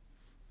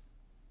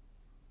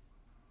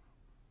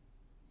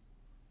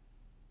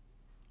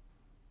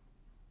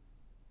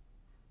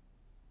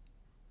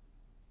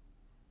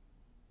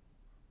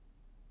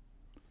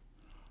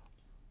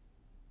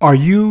 Are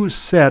you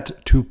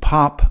set to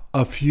pop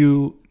a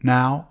few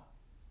now?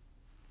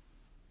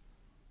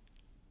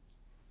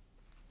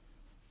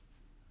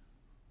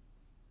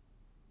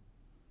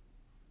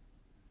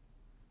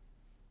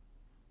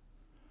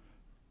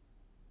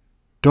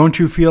 Don't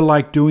you feel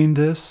like doing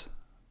this?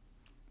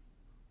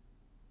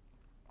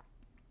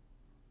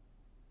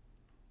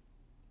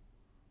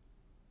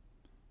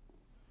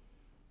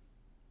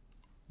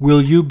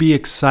 Will you be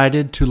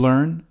excited to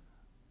learn?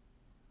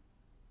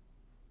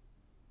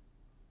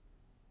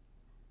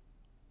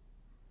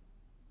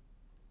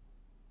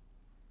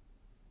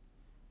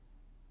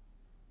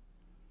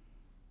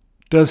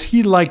 Does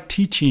he like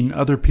teaching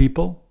other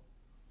people?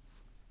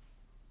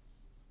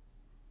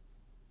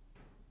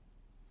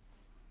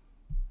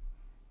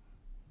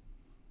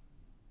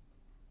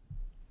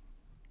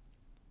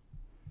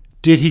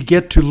 Did he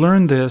get to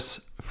learn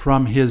this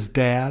from his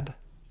dad?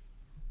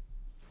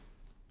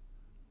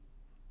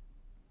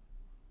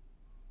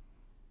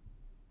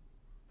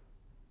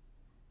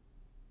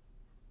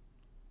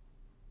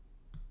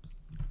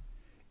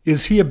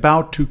 Is he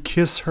about to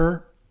kiss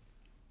her?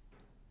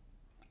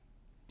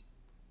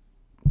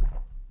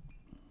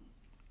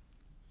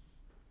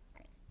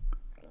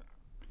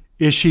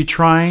 Is she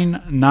trying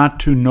not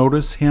to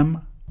notice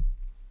him?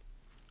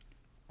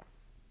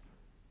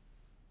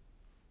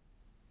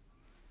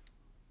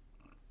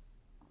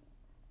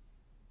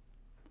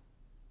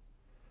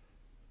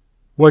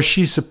 Was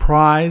she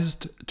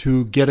surprised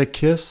to get a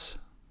kiss?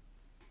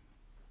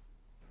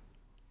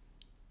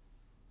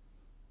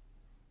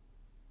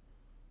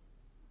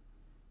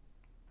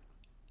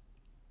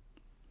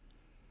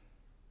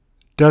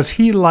 Does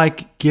he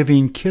like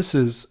giving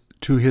kisses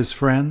to his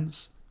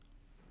friends?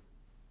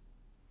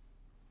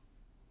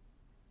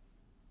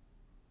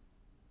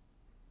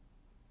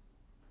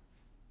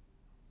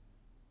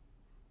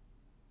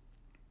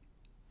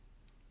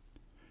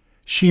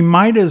 She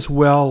might as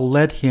well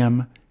let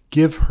him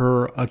give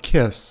her a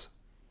kiss.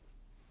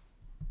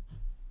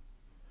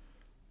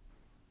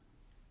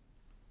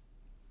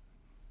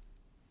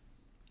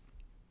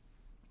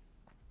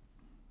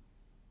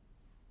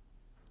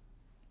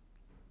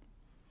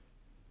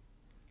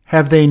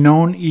 Have they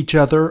known each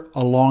other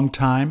a long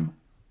time?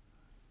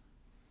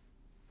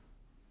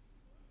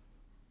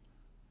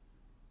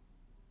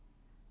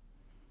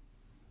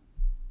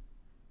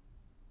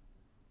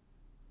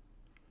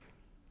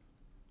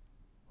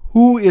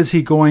 Who is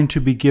he going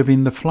to be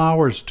giving the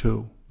flowers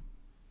to?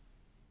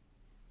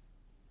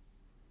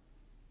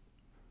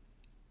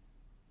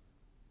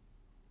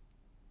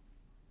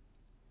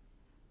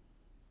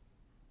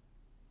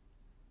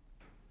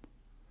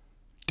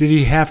 Did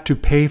he have to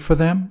pay for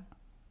them?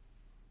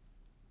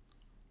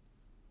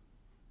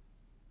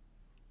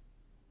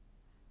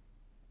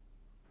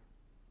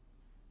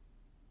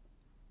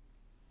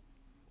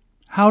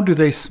 How do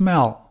they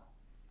smell?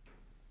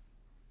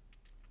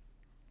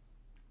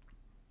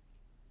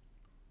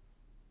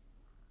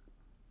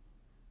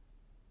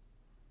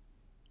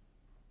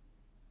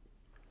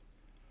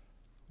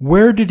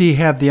 Where did he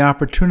have the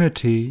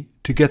opportunity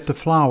to get the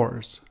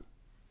flowers?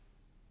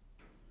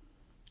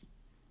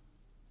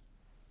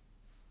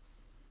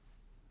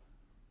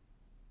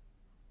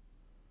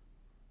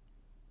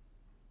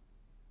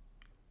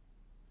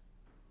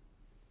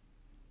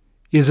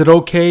 Is it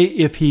okay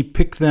if he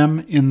picked them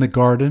in the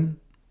garden?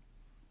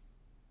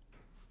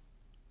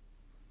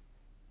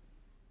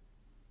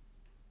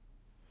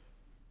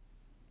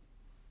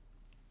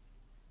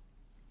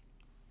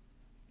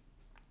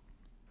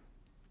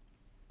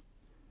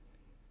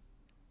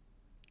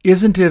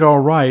 Isn't it all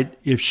right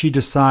if she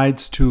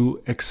decides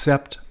to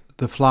accept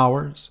the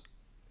flowers?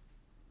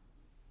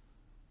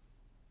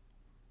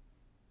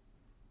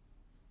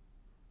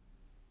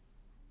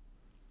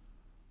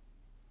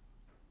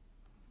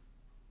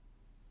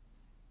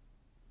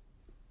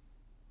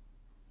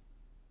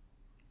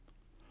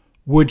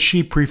 Would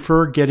she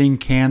prefer getting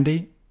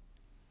candy?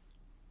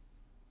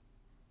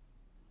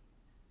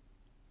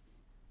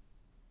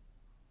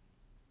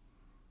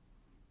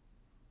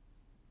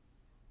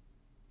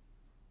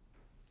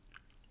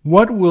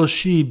 What will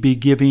she be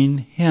giving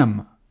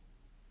him?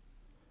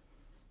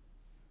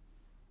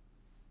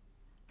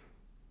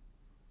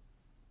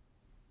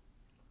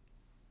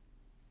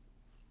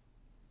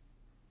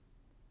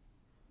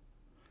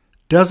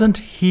 Doesn't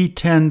he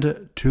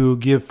tend to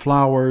give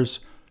flowers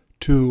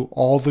to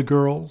all the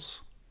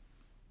girls?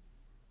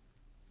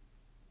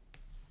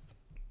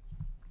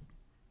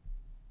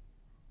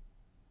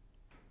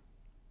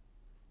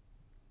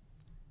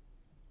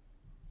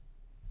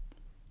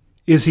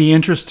 Is he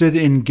interested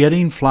in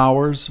getting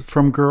flowers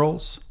from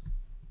girls?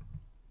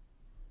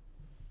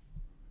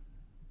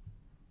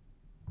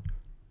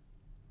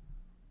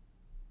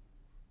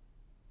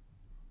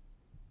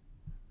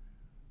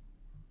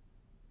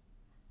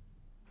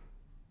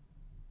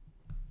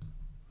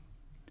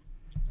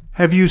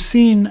 Have you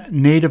seen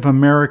Native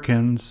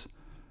Americans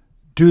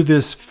do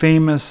this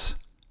famous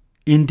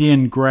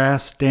Indian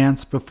grass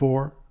dance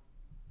before?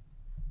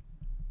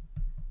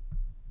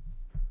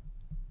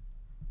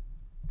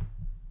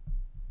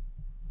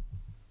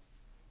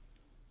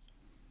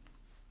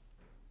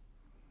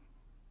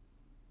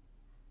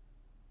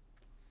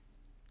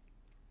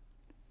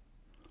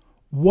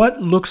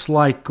 What looks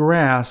like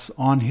grass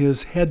on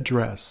his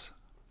headdress?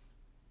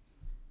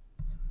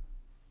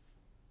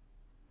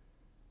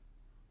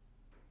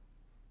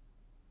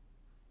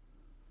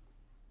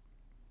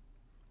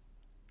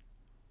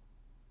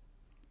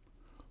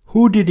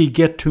 Who did he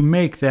get to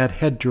make that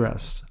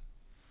headdress?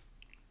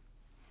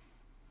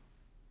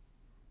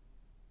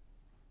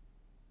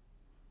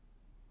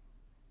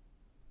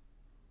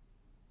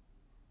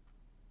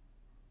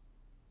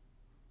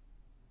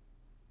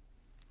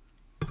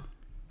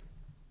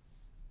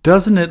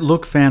 Doesn't it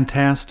look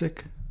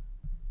fantastic?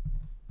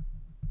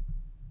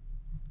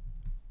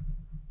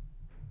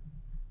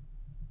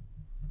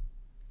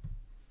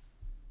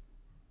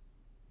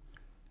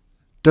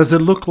 Does it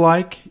look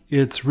like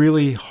it's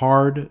really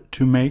hard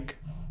to make?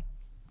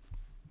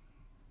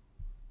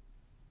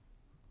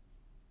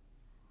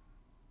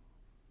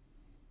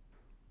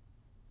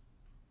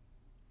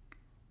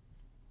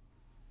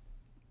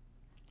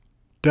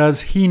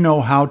 Does he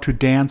know how to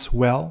dance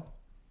well?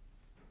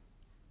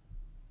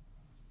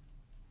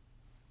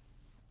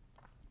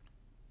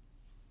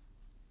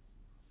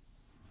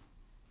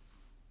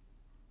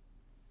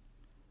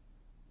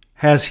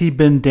 Has he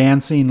been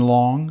dancing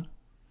long?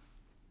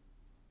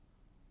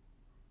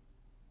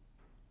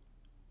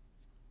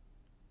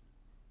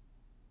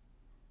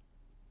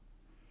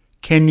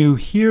 Can you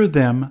hear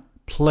them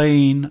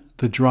playing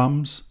the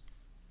drums?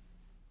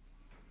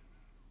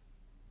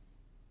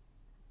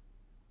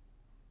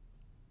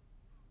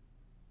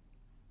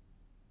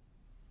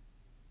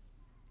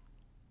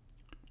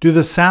 Do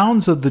the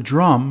sounds of the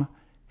drum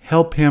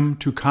help him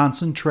to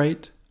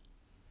concentrate?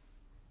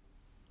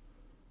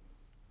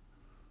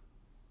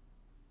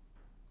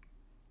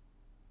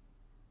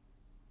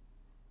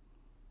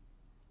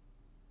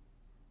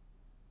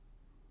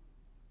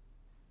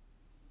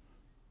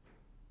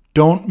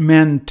 Don't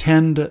men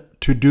tend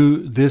to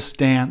do this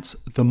dance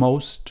the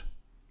most?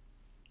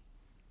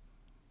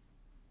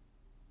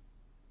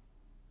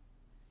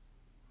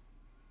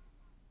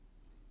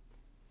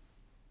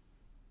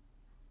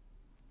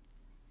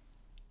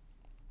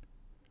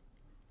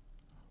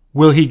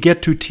 Will he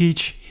get to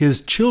teach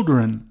his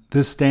children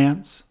this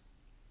dance?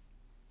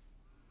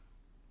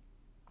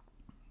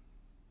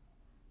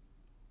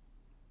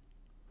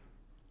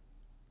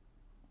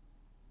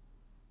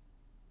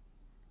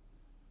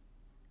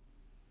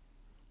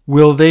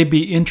 Will they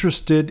be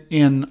interested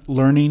in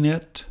learning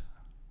it?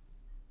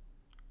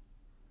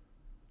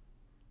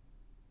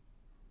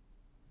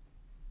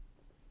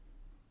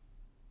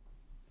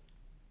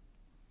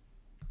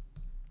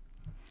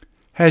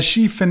 Has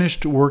she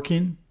finished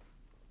working?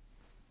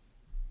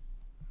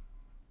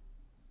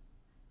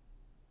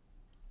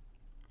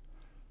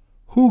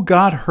 Who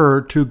got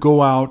her to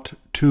go out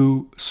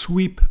to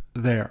sweep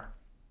there?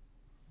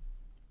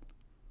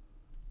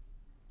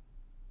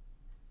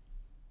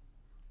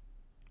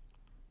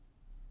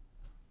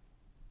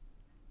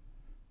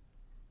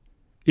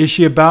 Is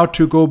she about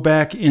to go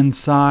back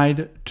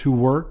inside to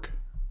work?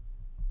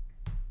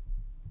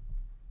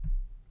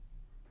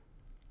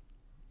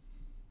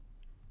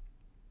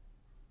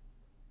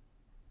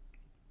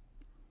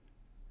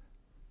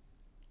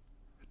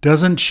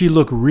 Doesn't she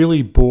look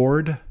really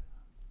bored?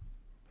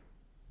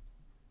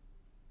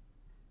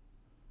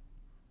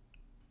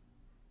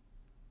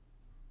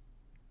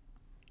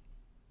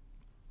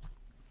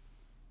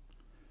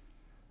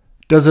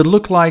 Does it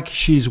look like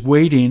she's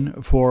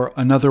waiting for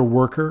another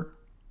worker?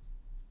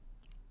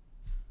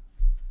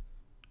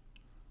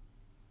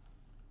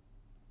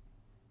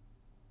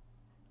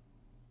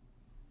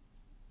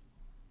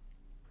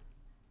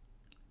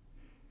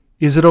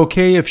 Is it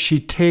okay if she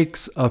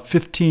takes a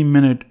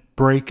 15-minute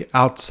break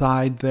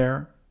outside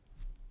there?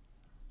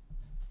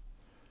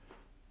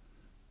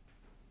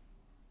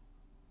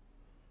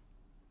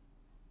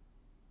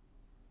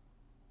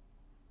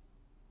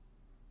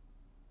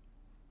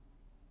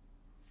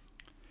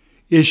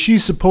 Is she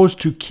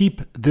supposed to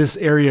keep this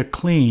area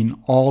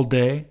clean all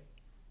day?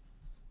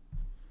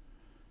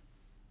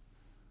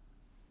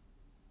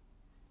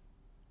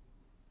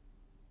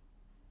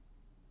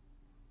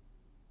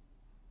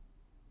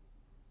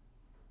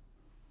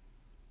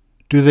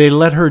 Do they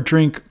let her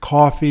drink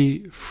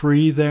coffee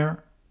free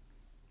there?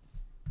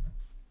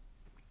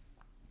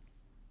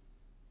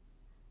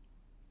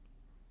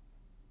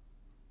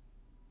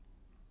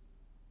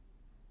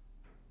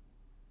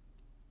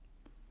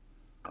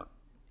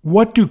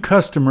 What do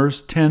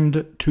customers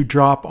tend to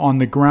drop on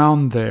the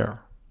ground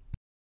there?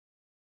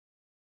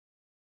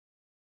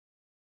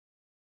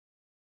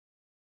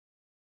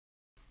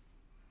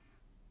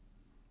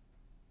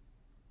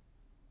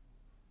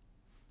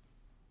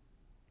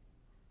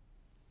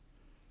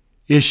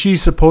 Is she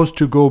supposed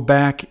to go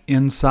back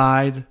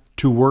inside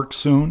to work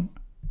soon?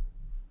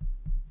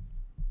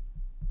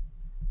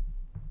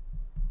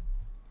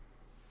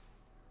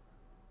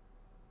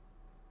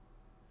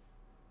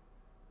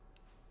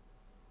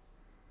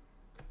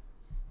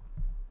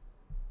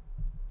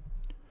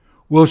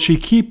 Will she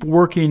keep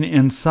working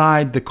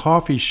inside the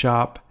coffee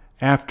shop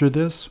after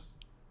this?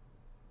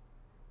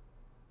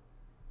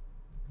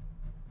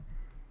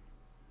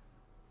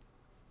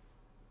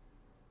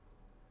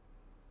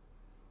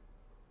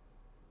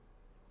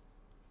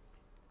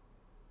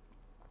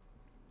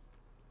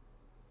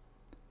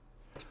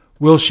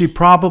 Will she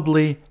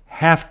probably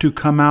have to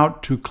come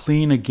out to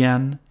clean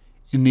again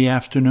in the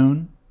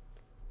afternoon?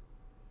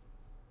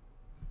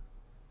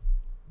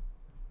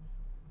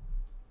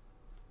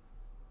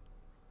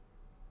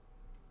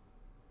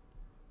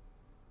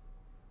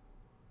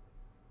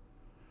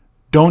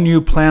 Don't you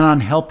plan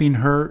on helping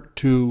her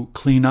to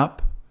clean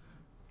up?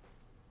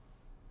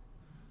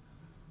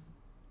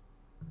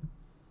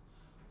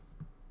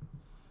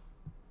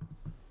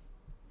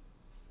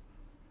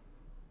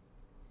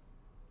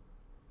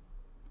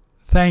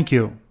 Thank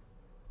you.